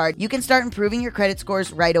credit card, you can start improving your credit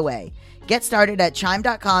scores right away. Get started at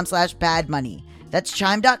chime.com/badmoney. That's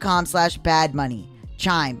chime.com/badmoney.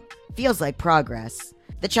 Chime. Feels like progress.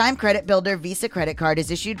 The Chime Credit Builder Visa Credit Card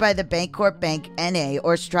is issued by the Bancorp Bank N.A.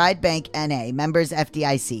 or Stride Bank N.A., members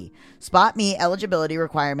FDIC. SpotMe eligibility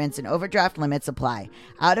requirements and overdraft limits apply.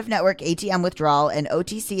 Out-of-network ATM withdrawal and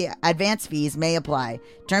OTC advance fees may apply.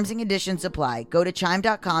 Terms and conditions apply. Go to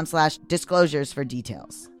chime.com/disclosures for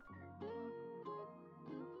details.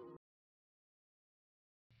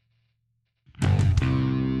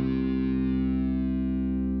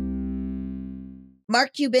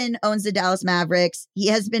 Mark Cuban owns the Dallas Mavericks. He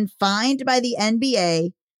has been fined by the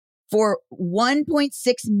NBA for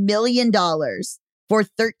 $1.6 million for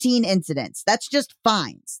 13 incidents. That's just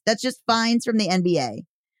fines. That's just fines from the NBA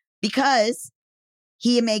because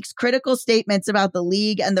he makes critical statements about the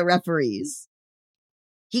league and the referees.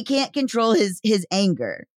 He can't control his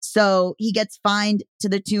anger. So he gets fined to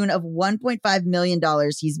the tune of $1.5 million.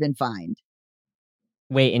 He's been fined.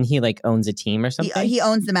 Wait, and he like owns a team or something? He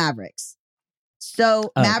owns the Mavericks.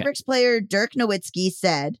 So Mavericks player Dirk Nowitzki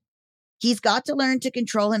said, he's got to learn to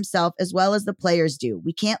control himself as well as the players do.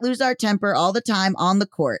 We can't lose our temper all the time on the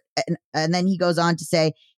court. And then he goes on to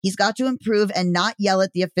say, he's got to improve and not yell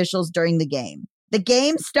at the officials during the game. The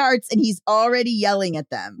game starts and he's already yelling at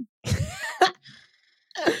them.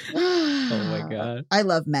 Oh my God. I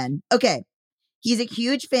love men. Okay. He's a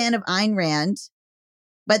huge fan of Ayn Rand,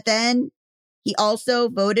 but then he also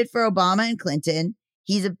voted for Obama and Clinton.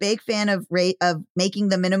 He's a big fan of making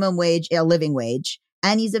the minimum wage a living wage,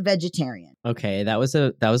 and he's a vegetarian. Okay, that was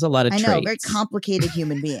a lot of traits. I know, very complicated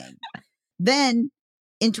human being. Then,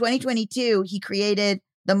 in 2022, he created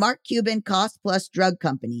the Mark Cuban Cost Plus Drug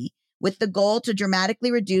Company with the goal to dramatically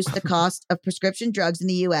reduce the cost of prescription drugs in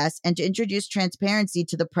the U.S. and to introduce transparency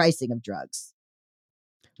to the pricing of drugs.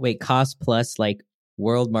 Wait, Cost Plus like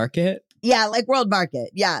world market? Yeah, like World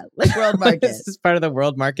Market. Yeah, like World Market. This is part of the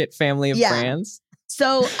World Market family of brands.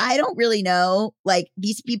 So I don't really know. Like,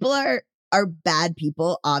 these people are bad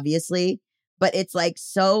people, obviously, but it's like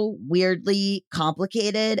so weirdly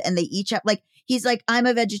complicated, and they each have like, he's like, I'm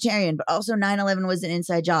a vegetarian, but also 9/11 was an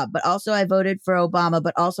inside job, but also I voted for Obama,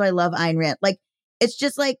 but also I love Ayn Rand. Like, it's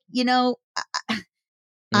just like,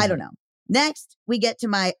 I don't know. Next, we get to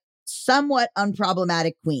my somewhat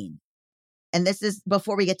unproblematic queen. And this is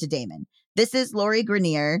before we get to Damon. This is Lori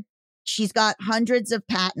Grenier. She's got hundreds of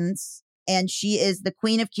patents, and she is the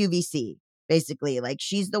queen of QVC, basically. Like,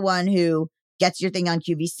 she's the one who gets your thing on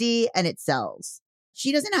QVC and it sells.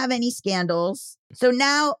 She doesn't have any scandals. So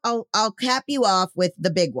now I'll cap you off with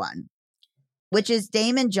the big one, which is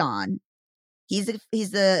Damon John. He's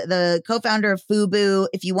the co-founder of FUBU.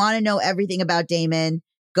 If you want to know everything about Damon,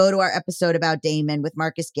 go to our episode about Damon with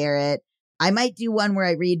Marcus Garrett. I might do one where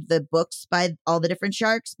I read the books by all the different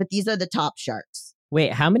sharks, but these are the top sharks.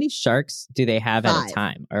 Wait, how many sharks do they have 5. at a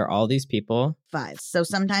time? Are all these people? 5. So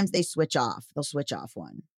sometimes they switch off. They'll switch off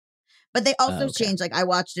one. But they also change. Like, I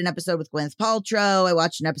watched an episode with Gwyneth Paltrow. I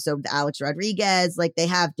watched an episode with Alex Rodriguez. Like, they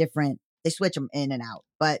have different, they switch them in and out.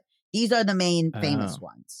 But these are the main famous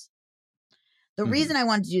ones. The reason I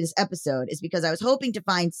wanted to do this episode is because I was hoping to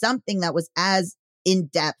find something that was as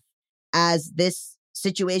in-depth as this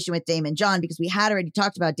situation with Damon John, because we had already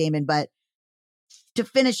talked about Damon. But to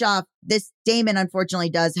finish off, this Damon unfortunately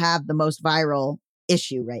does have the most viral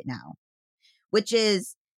issue right now, which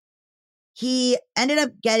is he ended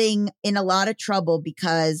up getting in a lot of trouble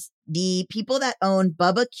because the people that own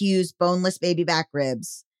Bubba Q's boneless baby back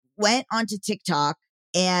ribs went onto TikTok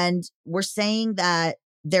and were saying that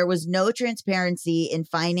there was no transparency in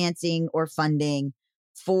financing or funding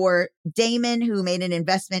for Damon, who made an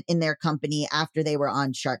investment in their company after they were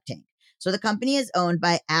on Shark Tank. So the company is owned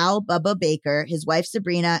by Al Bubba Baker, his wife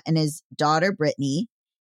Sabrina, and his daughter Brittany.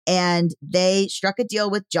 And they struck a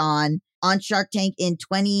deal with John on Shark Tank in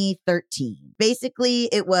 2013. Basically,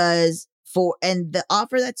 it was and the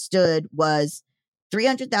offer that stood was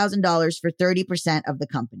 $300,000 for 30% of the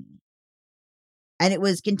company. And it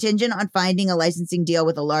was contingent on finding a licensing deal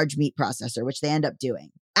with a large meat processor, which they end up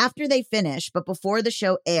doing. After they finish, but before the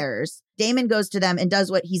show airs, Damon goes to them and does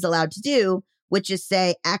what he's allowed to do, which is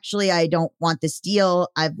say, actually, I don't want this deal.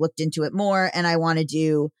 I've looked into it more, and I want to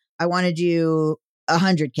do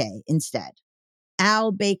 100K instead.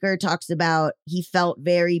 Al Baker talks about he felt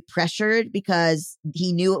very pressured because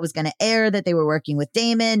he knew it was going to air, that they were working with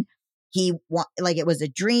Damon. Like, it was a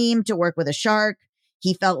dream to work with a shark.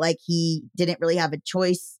 He felt like he didn't really have a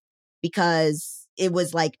choice because it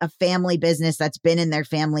was like a family business that's been in their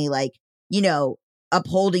family, like,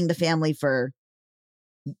 upholding the family for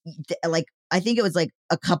like, I think it was like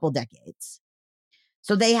a couple decades.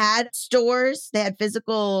 So they had stores, they had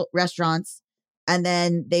physical restaurants, and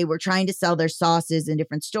then they were trying to sell their sauces in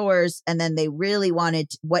different stores. And then they really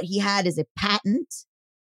wanted, what he had is a patent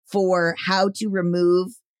for how to remove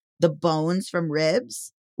the bones from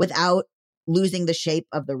ribs without losing the shape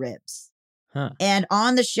of the ribs. Huh. And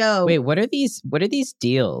on the show, wait, what are these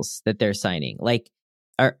deals that they're signing? Like,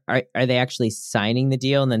 are they actually signing the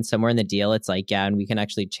deal, and then somewhere in the deal it's like, yeah, and we can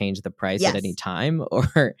actually change the price at any time?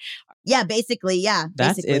 Or yeah, basically,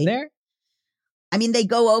 that's in there. I mean, they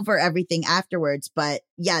go over everything afterwards, but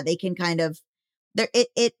yeah, they can kind of there.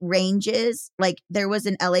 It ranges. Like, there was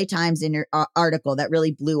an LA Times in your article that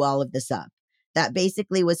really blew all of this up. That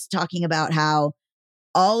basically was talking about how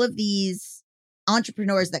all of these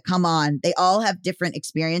entrepreneurs that come on, they all have different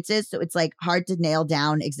experiences. So it's like hard to nail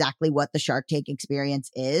down exactly what the Shark Tank experience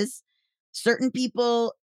is. Certain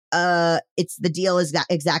people, it's the deal is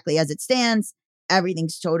exactly as it stands.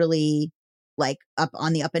 Everything's totally like up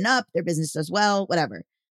on the up and up. Their business does well, whatever.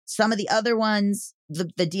 Some of the other ones,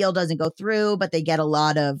 the deal doesn't go through, but they get a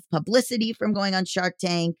lot of publicity from going on Shark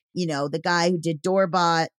Tank. The guy who did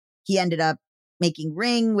Doorbot, he ended up making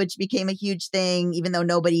Ring, which became a huge thing, even though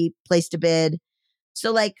nobody placed a bid.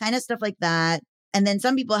 So like kind of stuff like that. And then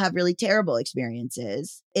some people have really terrible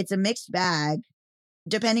experiences. It's a mixed bag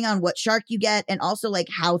depending on what shark you get and also like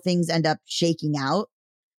how things end up shaking out.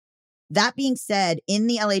 That being said, in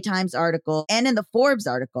the LA Times article and in the Forbes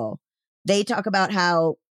article, they talk about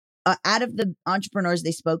how out of the entrepreneurs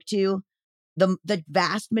they spoke to, the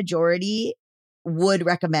vast majority would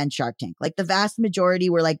recommend Shark Tank. Like, the vast majority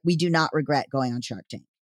were like, we do not regret going on Shark Tank.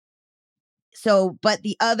 So, but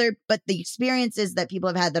the experiences that people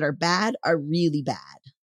have had that are bad are really bad.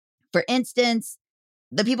 For instance,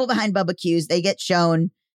 the people behind Bubba Q's, they get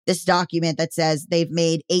shown this document that says they've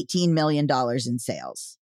made $18 million in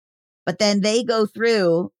sales. But then they go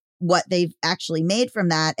through what they've actually made from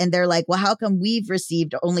that. And they're like, well, how come we've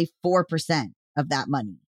received only 4% of that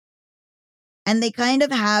money? And they kind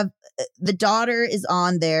of have, the daughter is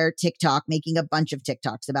on their TikTok making a bunch of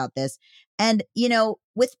TikToks about this. And, you know,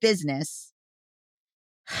 with business,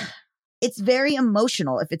 it's very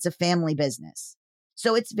emotional if it's a family business.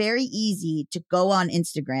 So it's very easy to go on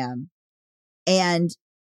Instagram and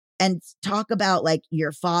talk about like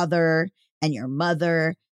your father and your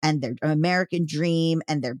mother and their American dream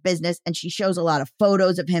and their business. And she shows a lot of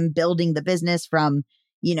photos of him building the business from,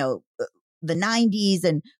 you know, the 90s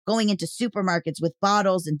and going into supermarkets with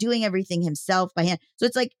bottles and doing everything himself by hand. So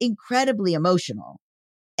it's like incredibly emotional.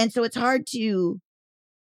 And so it's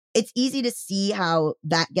easy to see how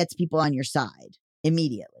that gets people on your side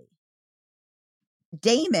immediately.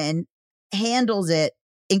 Damon handles it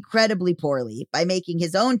incredibly poorly by making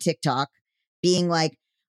his own TikTok being like,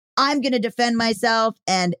 I'm going to defend myself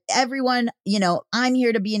and everyone, you know, I'm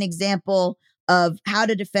here to be an example of how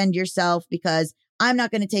to defend yourself because I'm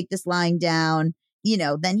not going to take this lying down. You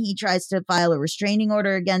know, then he tries to file a restraining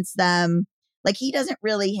order against them. Like he doesn't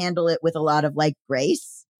really handle it with a lot of like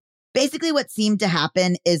grace. Basically what seemed to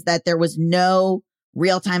happen is that there was no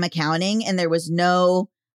real-time accounting and there was no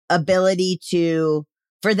ability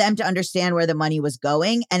for them to understand where the money was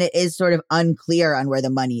going. And it is sort of unclear on where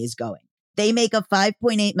the money is going. They make a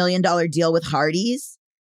 $5.8 million deal with Hardee's,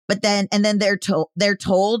 but then they're told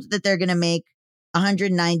that they're going to make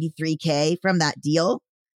 $193K from that deal,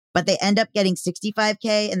 but they end up getting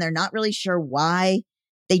 $65K and they're not really sure why.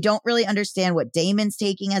 They don't really understand what Damon's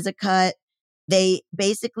taking as a cut. They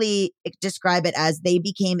basically describe it as they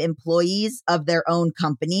became employees of their own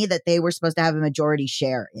company that they were supposed to have a majority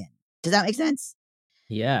share in. Does that make sense?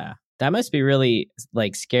 Yeah. That must be really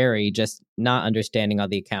like scary, just not understanding all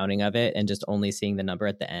the accounting of it and just only seeing the number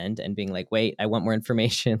at the end and being like, wait, I want more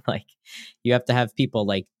information. Like you have to have people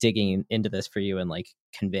like digging into this for you and like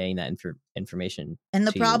conveying that information. And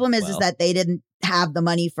the problem is that they didn't have the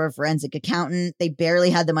money for a forensic accountant. They barely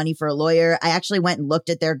had the money for a lawyer. I actually went and looked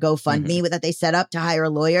at their GoFundMe that they set up to hire a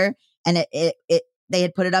lawyer. And they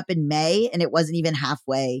had put it up in May and it wasn't even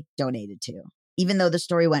halfway donated to, even though the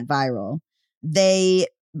story went viral. They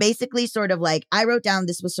basically sort of like, I wrote down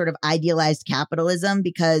this was sort of idealized capitalism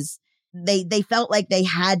because they felt like they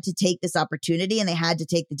had to take this opportunity and they had to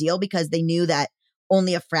take the deal because they knew that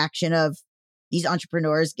only a fraction of these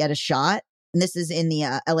entrepreneurs get a shot. And this is in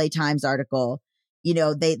the LA Times article. You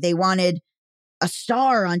know, they wanted a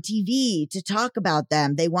star on TV to talk about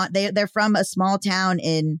them. They're from a small town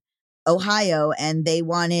in Ohio and they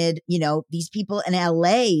wanted, you know, these people in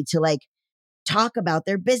LA to like talk about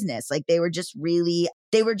their business. Like they were just really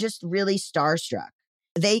starstruck.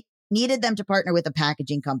 They needed them to partner with a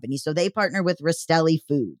packaging company. So they partner with Rastelli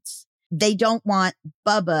Foods. They don't want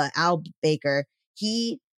Bubba, Al Baker.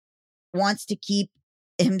 He wants to keep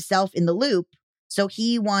himself in the loop. So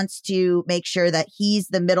he wants to make sure that he's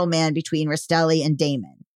the middleman between Rastelli and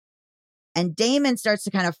Damon. And Damon starts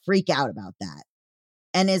to kind of freak out about that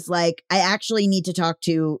and is like, I actually need to talk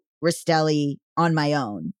to Rastelli on my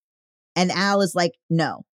own. And Al is like,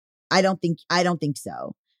 no, I don't think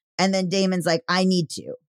so. And then Damon's like, I need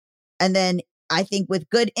to. And then I think with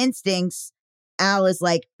good instincts, Al is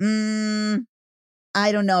like,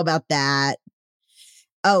 I don't know about that.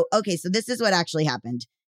 Oh, okay. So this is what actually happened.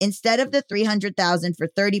 Instead of the $300,000 for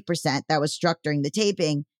 30% that was struck during the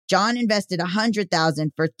taping, John invested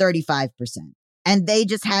 $100,000 for 35%. And they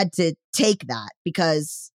just had to take that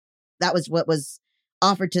because that was what was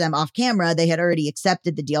offered to them off camera. They had already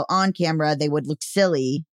accepted the deal on camera. They would look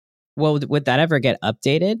silly. Well, would that ever get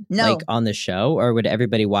updated? No. Like on the show? Or would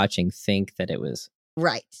everybody watching think that it was?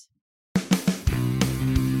 Right.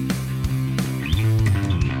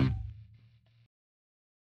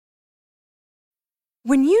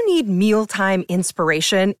 When you need mealtime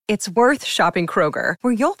inspiration, it's worth shopping Kroger,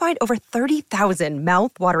 where you'll find over 30,000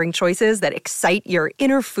 mouth-watering choices that excite your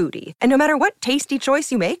inner foodie. And no matter what tasty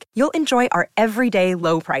choice you make, you'll enjoy our everyday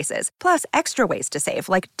low prices, plus extra ways to save,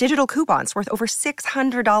 like digital coupons worth over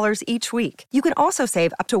 $600 each week. You can also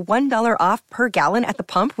save up to $1 off per gallon at the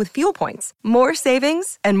pump with fuel points. More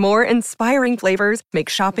savings and more inspiring flavors make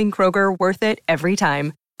shopping Kroger worth it every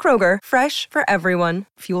time. Kroger, fresh for everyone.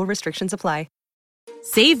 Fuel restrictions apply.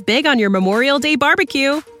 Save big on your Memorial Day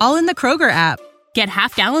barbecue, all in the Kroger app. Get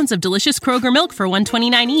half gallons of delicious Kroger milk for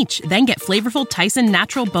 $1.29 each. Then get flavorful Tyson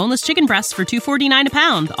natural boneless chicken breasts for $2.49 a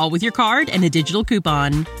pound, all with your card and a digital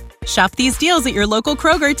coupon. Shop these deals at your local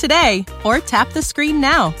Kroger today, or tap the screen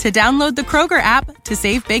now to download the Kroger app to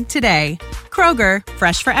save big today. Kroger,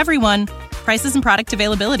 fresh for everyone. Prices and product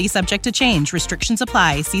availability subject to change. Restrictions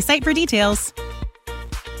apply. See site for details.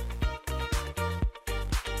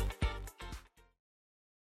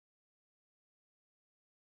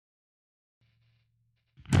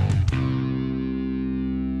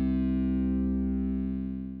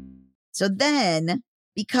 So then,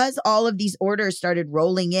 because all of these orders started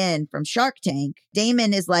rolling in from Shark Tank,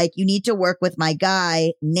 Damon is like, you need to work with my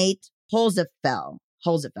guy, Nate Holzapfel.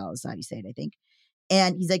 Holzapfel is how you say it, I think.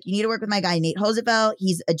 And he's like, you need to work with my guy, Nate Holzapfel.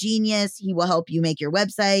 He's a genius. He will help you make your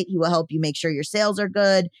website. He will help you make sure your sales are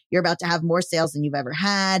good. You're about to have more sales than you've ever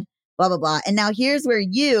had, blah, blah, blah. And now here's where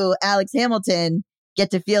you, Alex Hamilton, get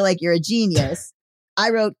to feel like you're a genius.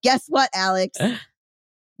 I wrote, guess what, Alex?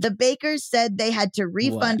 The bakers said they had to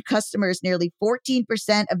refund customers nearly 14%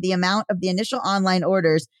 of the amount of the initial online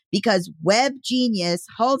orders because web genius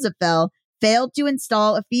Holzapfel failed to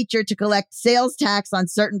install a feature to collect sales tax on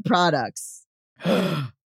certain products.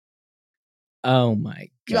 Oh my god.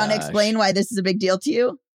 Do you want to explain why this is a big deal to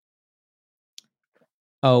you?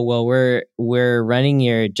 Oh, well, we're running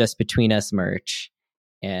your Just Between Us merch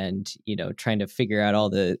and, trying to figure out all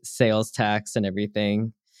the sales tax and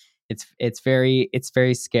everything. It's very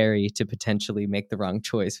scary to potentially make the wrong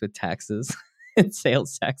choice with taxes and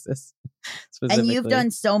sales taxes. And you've done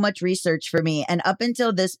so much research for me. And up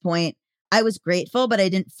until this point, I was grateful, but I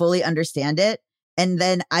didn't fully understand it. And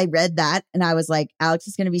then I read that and I was like, Alex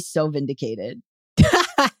is going to be so vindicated.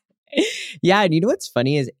 Yeah. And you know what's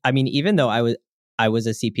funny is, I mean, even though I was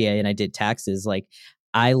a CPA and I did taxes, like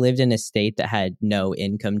I lived in a state that had no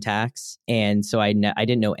income tax. And so I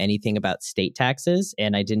didn't know anything about state taxes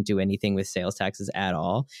and I didn't do anything with sales taxes at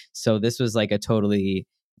all. So this was like a totally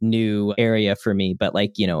new area for me. But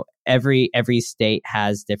like, every state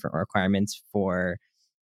has different requirements for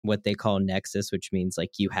what they call nexus, which means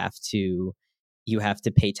like you have to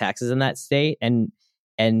pay taxes in that state. And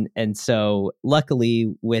so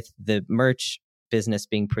luckily with the merch business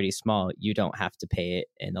being pretty small, you don't have to pay it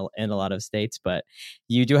in a lot of states, but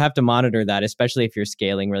you do have to monitor that, especially if you're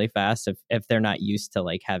scaling really fast. If they're not used to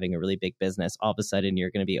like having a really big business, all of a sudden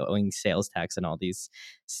you're going to be owing sales tax in all these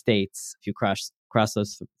states if you cross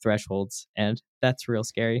those thresholds, and that's real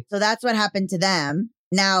scary. So that's what happened to them.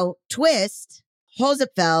 Now, twist,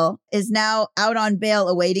 Holzapfel is now out on bail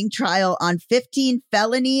awaiting trial on 15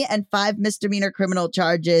 felony and 5 misdemeanor criminal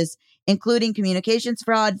charges, including communications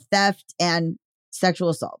fraud, theft, and sexual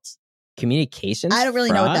assault. Communications I don't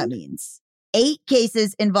really know what that means. 8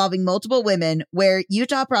 cases involving multiple women where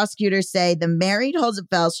Utah prosecutors say the married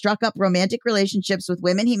Holzapfel struck up romantic relationships with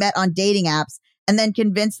women he met on dating apps and then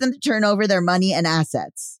convinced them to turn over their money and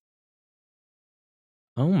assets.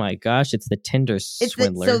 Oh my gosh, it's the Tinder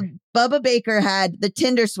swindler. So Bubba Baker had the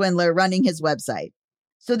Tinder swindler running his website.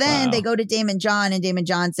 So then they go to Damon John, and Damon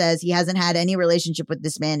John says he hasn't had any relationship with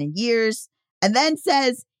this man in years, and then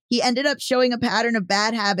says he ended up showing a pattern of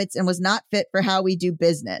bad habits and was not fit for how we do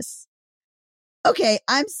business. Okay,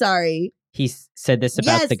 I'm sorry. He said this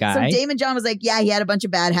about the guy? So Damon John was like, yeah, he had a bunch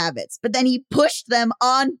of bad habits, but then he pushed them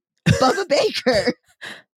on Bubba Baker.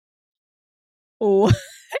 Oh.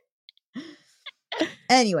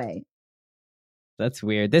 Anyway. That's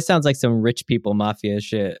weird. This sounds like some rich people mafia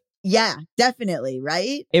shit. Yeah, definitely,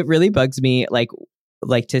 right? It really bugs me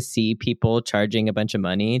like to see people charging a bunch of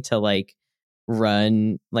money to like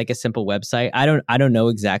run like a simple website. I don't know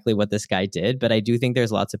exactly what this guy did, but I do think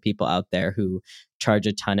there's lots of people out there who charge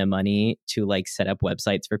a ton of money to like set up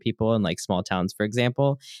websites for people in like small towns, for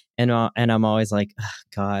example. And I'm always like, oh,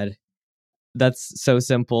 God, that's so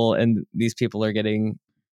simple, and these people are getting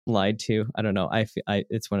lied to. I don't know.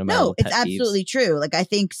 It's one of my little pet it's absolutely peeves. True. Like I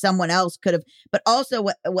think someone else could have, but also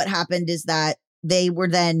what happened is that they were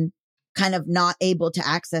then kind of not able to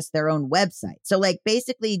access their own website. So like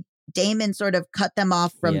basically Damon sort of cut them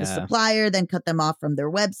off from the supplier, then cut them off from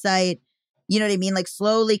their website. You know what I mean? Like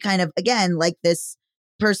slowly kind of, again, like this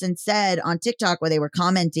person said on TikTok where they were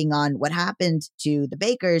commenting on what happened to the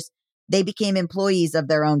bakers, they became employees of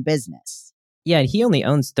their own business. Yeah. And he only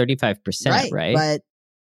owns 35%, right? But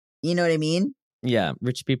you know what I mean? Yeah.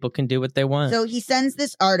 Rich people can do what they want. So he sends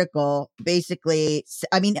this article, basically.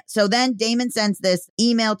 So then Damon sends this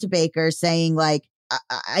email to Baker saying like,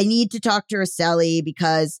 I need to talk to Rosselli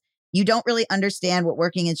because you don't really understand what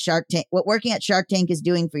working at Shark Tank is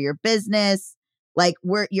doing for your business. Like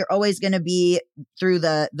you're always going to be through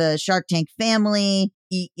the Shark Tank family.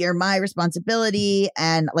 You're my responsibility.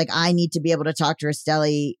 And like, I need to be able to talk to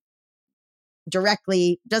Rosselli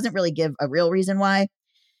directly. Doesn't really give a real reason why.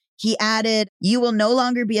 He added, you will no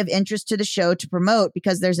longer be of interest to the show to promote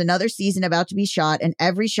because there's another season about to be shot and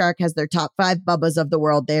every shark has their top 5 bubbas of the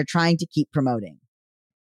world they're trying to keep promoting.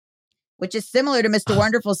 Which is similar to Mr.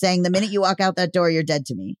 Wonderful saying, the minute you walk out that door, you're dead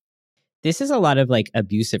to me. This is a lot of like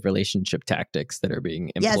abusive relationship tactics that are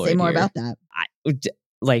being employed. Yeah, say more here. about that.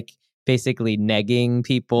 Like basically negging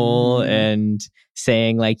people and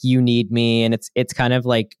saying like, you need me. And it's kind of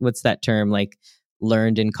like, what's that term? Like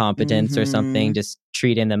learned incompetence or something, just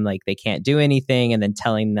treating them like they can't do anything and then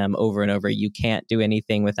telling them over and over, you can't do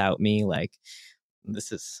anything without me. Like,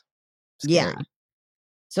 this is scary. Yeah.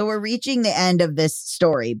 So we're reaching the end of this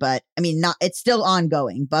story, but I mean, it's still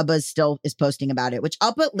ongoing. Bubba still is posting about it, which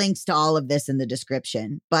I'll put links to all of this in the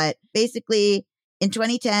description. But basically, in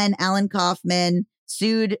 2010, Alan Kaufman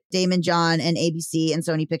sued Damon John and ABC and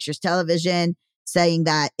Sony Pictures Television, saying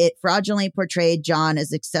that it fraudulently portrayed John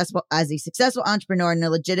as a successful entrepreneur and a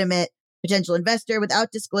legitimate potential investor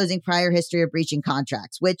without disclosing prior history of breaching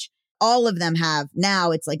contracts, which all of them have.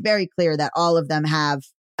 Now it's like very clear that all of them have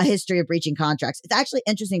a history of breaching contracts. It's actually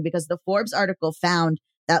interesting because the Forbes article found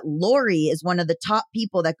that Lori is one of the top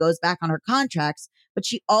people that goes back on her contracts, but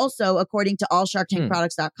she also, according to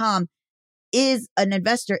allsharktankproducts.com, is an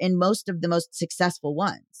investor in most of the most successful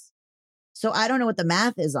ones. So I don't know what the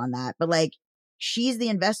math is on that, but like she's the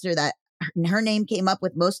investor that her name came up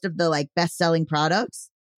with most of the like best-selling products,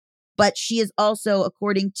 but she is also,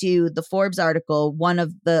 according to the Forbes article, one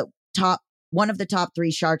of the top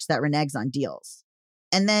 3 sharks that reneges on deals.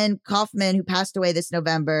 And then Kaufman, who passed away this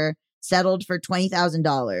November, settled for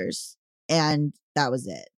 $20,000. And that was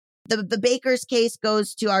it. The Bakers case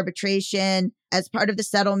goes to arbitration. As part of the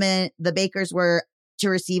settlement, the Bakers were to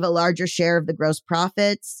receive a larger share of the gross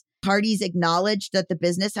profits. Parties acknowledged that the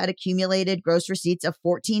business had accumulated gross receipts of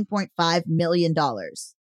 $14.5 million.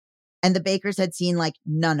 And the Bakers had seen like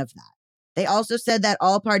none of that. They also said that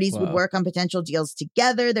all parties would work on potential deals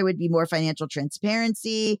together. There would be more financial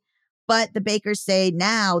transparency. But the Bakers say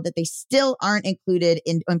now that they still aren't included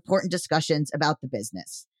in important discussions about the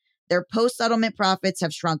business. Their post-settlement profits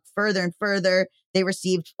have shrunk further and further. They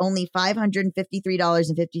received only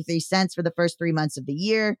 $553.53 for the first 3 months of the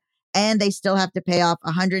year, and they still have to pay off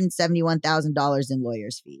 $171,000 in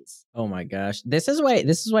lawyers' fees. Oh my gosh. This is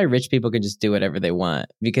why rich people can just do whatever they want,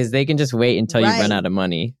 because they can just wait until you run out of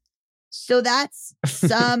money. So that's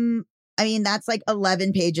that's like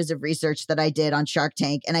 11 pages of research that I did on Shark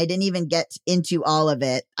Tank, and I didn't even get into all of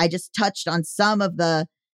it. I just touched on some of the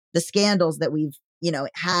scandals that we've,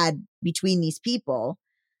 had between these people.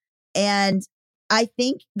 And I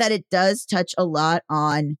think that it does touch a lot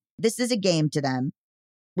on, this is a game to them.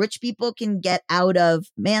 Rich people can get out of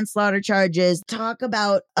manslaughter charges, talk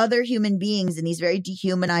about other human beings in these very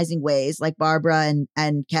dehumanizing ways, like Barbara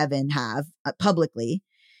and Kevin have publicly.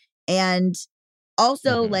 And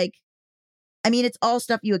also it's all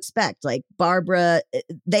stuff you expect. Like Barbara,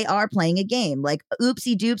 they are playing a game. Like,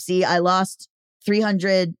 oopsie doopsie, I lost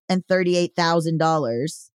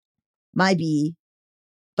 $338,000. My B.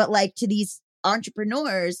 But like to these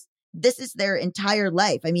entrepreneurs, this is their entire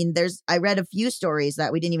life. I mean, I read a few stories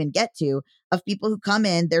that we didn't even get to of people who come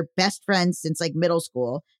in, they're best friends since like middle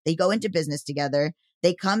school. They go into business together.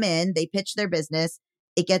 They come in, they pitch their business.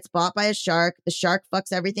 It gets bought by a shark. The shark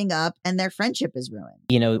fucks everything up and their friendship is ruined.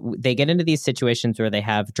 They get into these situations where they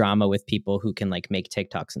have drama with people who can like make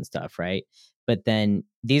TikToks and stuff, right? But then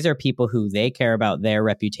these are people who they care about their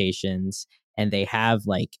reputations and they have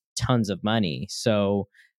like tons of money. So,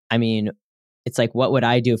 I mean, it's like, what would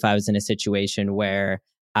I do if I was in a situation where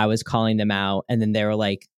I was calling them out and then they were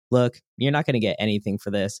like, look, you're not going to get anything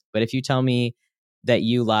for this. But if you tell me that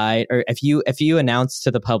you lied, or if you announce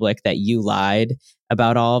to the public that you lied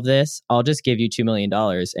about all of this, I'll just give you $2 million.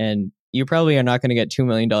 And you probably are not going to get $2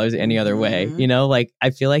 million any other way. Like,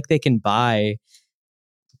 I feel like they can buy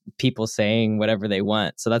people saying whatever they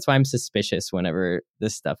want. So that's why I'm suspicious whenever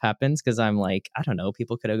this stuff happens, because I'm like, I don't know,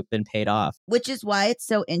 people could have been paid off. Which is why it's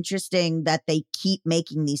so interesting that they keep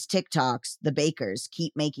making these TikToks. The Bakers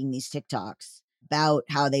keep making these TikToks about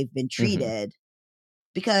how they've been treated.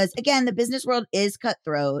 Because again, the business world is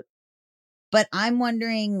cutthroat, but I'm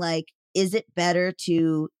wondering, like, is it better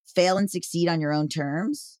to fail and succeed on your own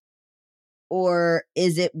terms? Or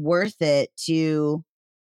is it worth it to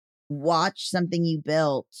watch something you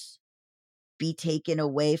built be taken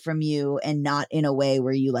away from you, and not in a way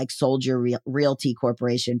where you like sold your realty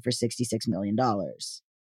corporation for $66 million?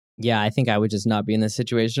 Yeah, I think I would just not be in this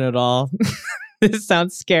situation at all. This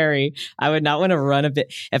sounds scary. I would not want to run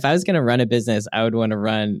if I was going to run a business, I would want to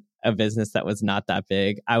run a business that was not that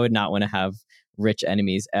big. I would not want to have rich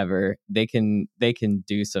enemies ever. They can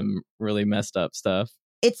do some really messed up stuff.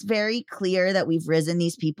 It's very clear that we've risen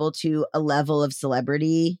these people to a level of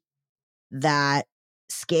celebrity that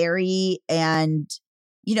scary. And,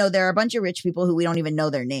 there are a bunch of rich people who we don't even know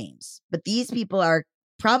their names, but these people are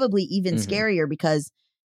probably even scarier because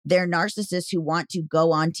they're narcissists who want to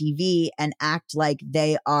go on TV and act like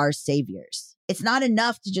they are saviors. It's not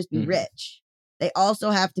enough to just be rich. They also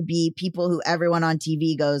have to be people who everyone on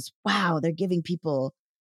TV goes, wow, they're giving people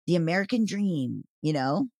the American dream,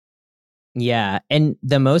 Yeah. And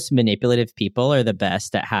the most manipulative people are the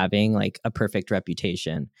best at having like a perfect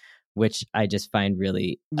reputation, which I just find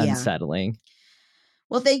really unsettling.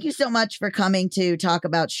 Well, thank you so much for coming to talk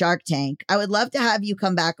about Shark Tank. I would love to have you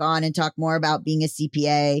come back on and talk more about being a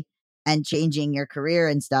CPA and changing your career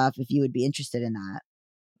and stuff if you would be interested in that.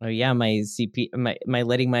 Oh yeah, my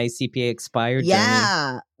letting my CPA expire.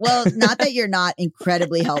 Yeah. Well, not that you're not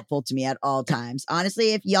incredibly helpful to me at all times.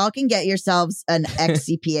 Honestly, if y'all can get yourselves an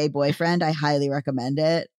ex-CPA boyfriend, I highly recommend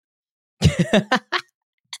it.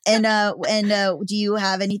 And do you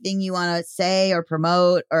have anything you want to say or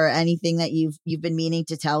promote or anything that you've been meaning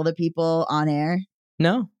to tell the people on air?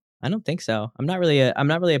 No, I don't think so. I'm not really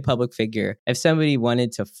a public figure. If somebody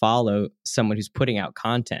wanted to follow someone who's putting out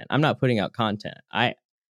content, I'm not putting out content.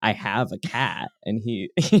 I have a cat and he,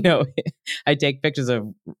 I take pictures of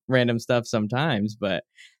random stuff sometimes, but,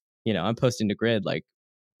 I'm posting to Grid like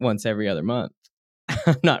once every other month.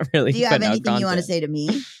 I'm not really. Do you have anything you want to say to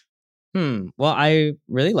me? Well, I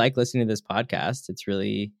really like listening to this podcast. It's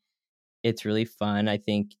really fun. I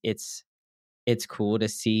think it's cool to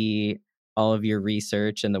see all of your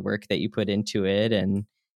research and the work that you put into it. And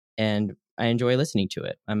I enjoy listening to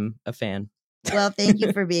it. I'm a fan. Well, thank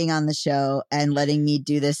you for being on the show and letting me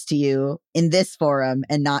do this to you in this forum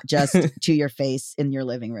and not just to your face in your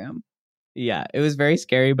living room. Yeah, it was very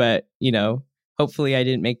scary, but, hopefully I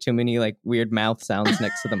didn't make too many like weird mouth sounds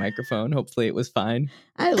next to the microphone. Hopefully it was fine.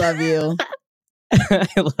 I love you. I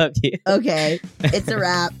love you. Okay, it's a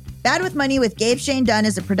wrap. Bad with Money with Gabe Shane Dunn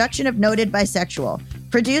is a production of Noted Bisexual.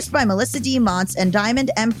 Produced by Melissa D. Montz and Diamond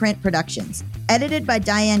M Print Productions. Edited by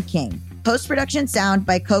Diane King. Post-production sound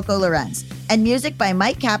by Coco Lorenz. And music by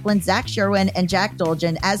Mike Kaplan, Zach Sherwin, and Jack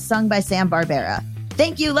Dolgen, as sung by Sam Barbera.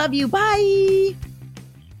 Thank you, love you, bye!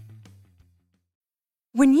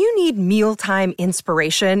 When you need mealtime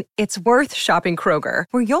inspiration, it's worth shopping Kroger,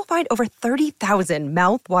 where you'll find over 30,000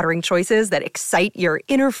 mouth-watering choices that excite your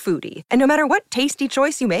inner foodie. And no matter what tasty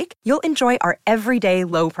choice you make, you'll enjoy our everyday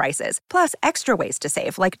low prices, plus extra ways to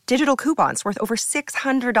save, like digital coupons worth over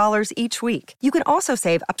 $600 each week. You can also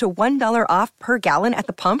save up to $1 off per gallon at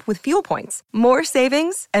the pump with fuel points. More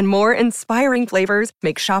savings and more inspiring flavors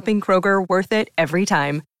make shopping Kroger worth it every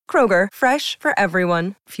time. Kroger, fresh for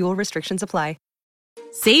everyone. Fuel restrictions apply.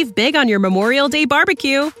 Save big on your Memorial Day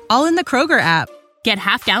barbecue, all in the Kroger app. Get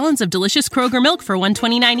half gallons of delicious Kroger milk for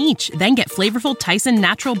 $1.29 each. Then get flavorful Tyson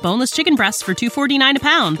natural boneless chicken breasts for $2.49 a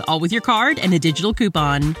pound, all with your card and a digital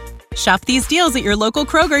coupon. Shop these deals at your local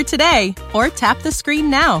Kroger today, or tap the screen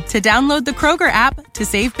now to download the Kroger app to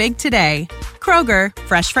save big today. Kroger,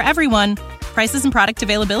 fresh for everyone. Prices and product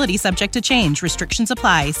availability subject to change. Restrictions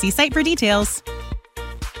apply. See site for details.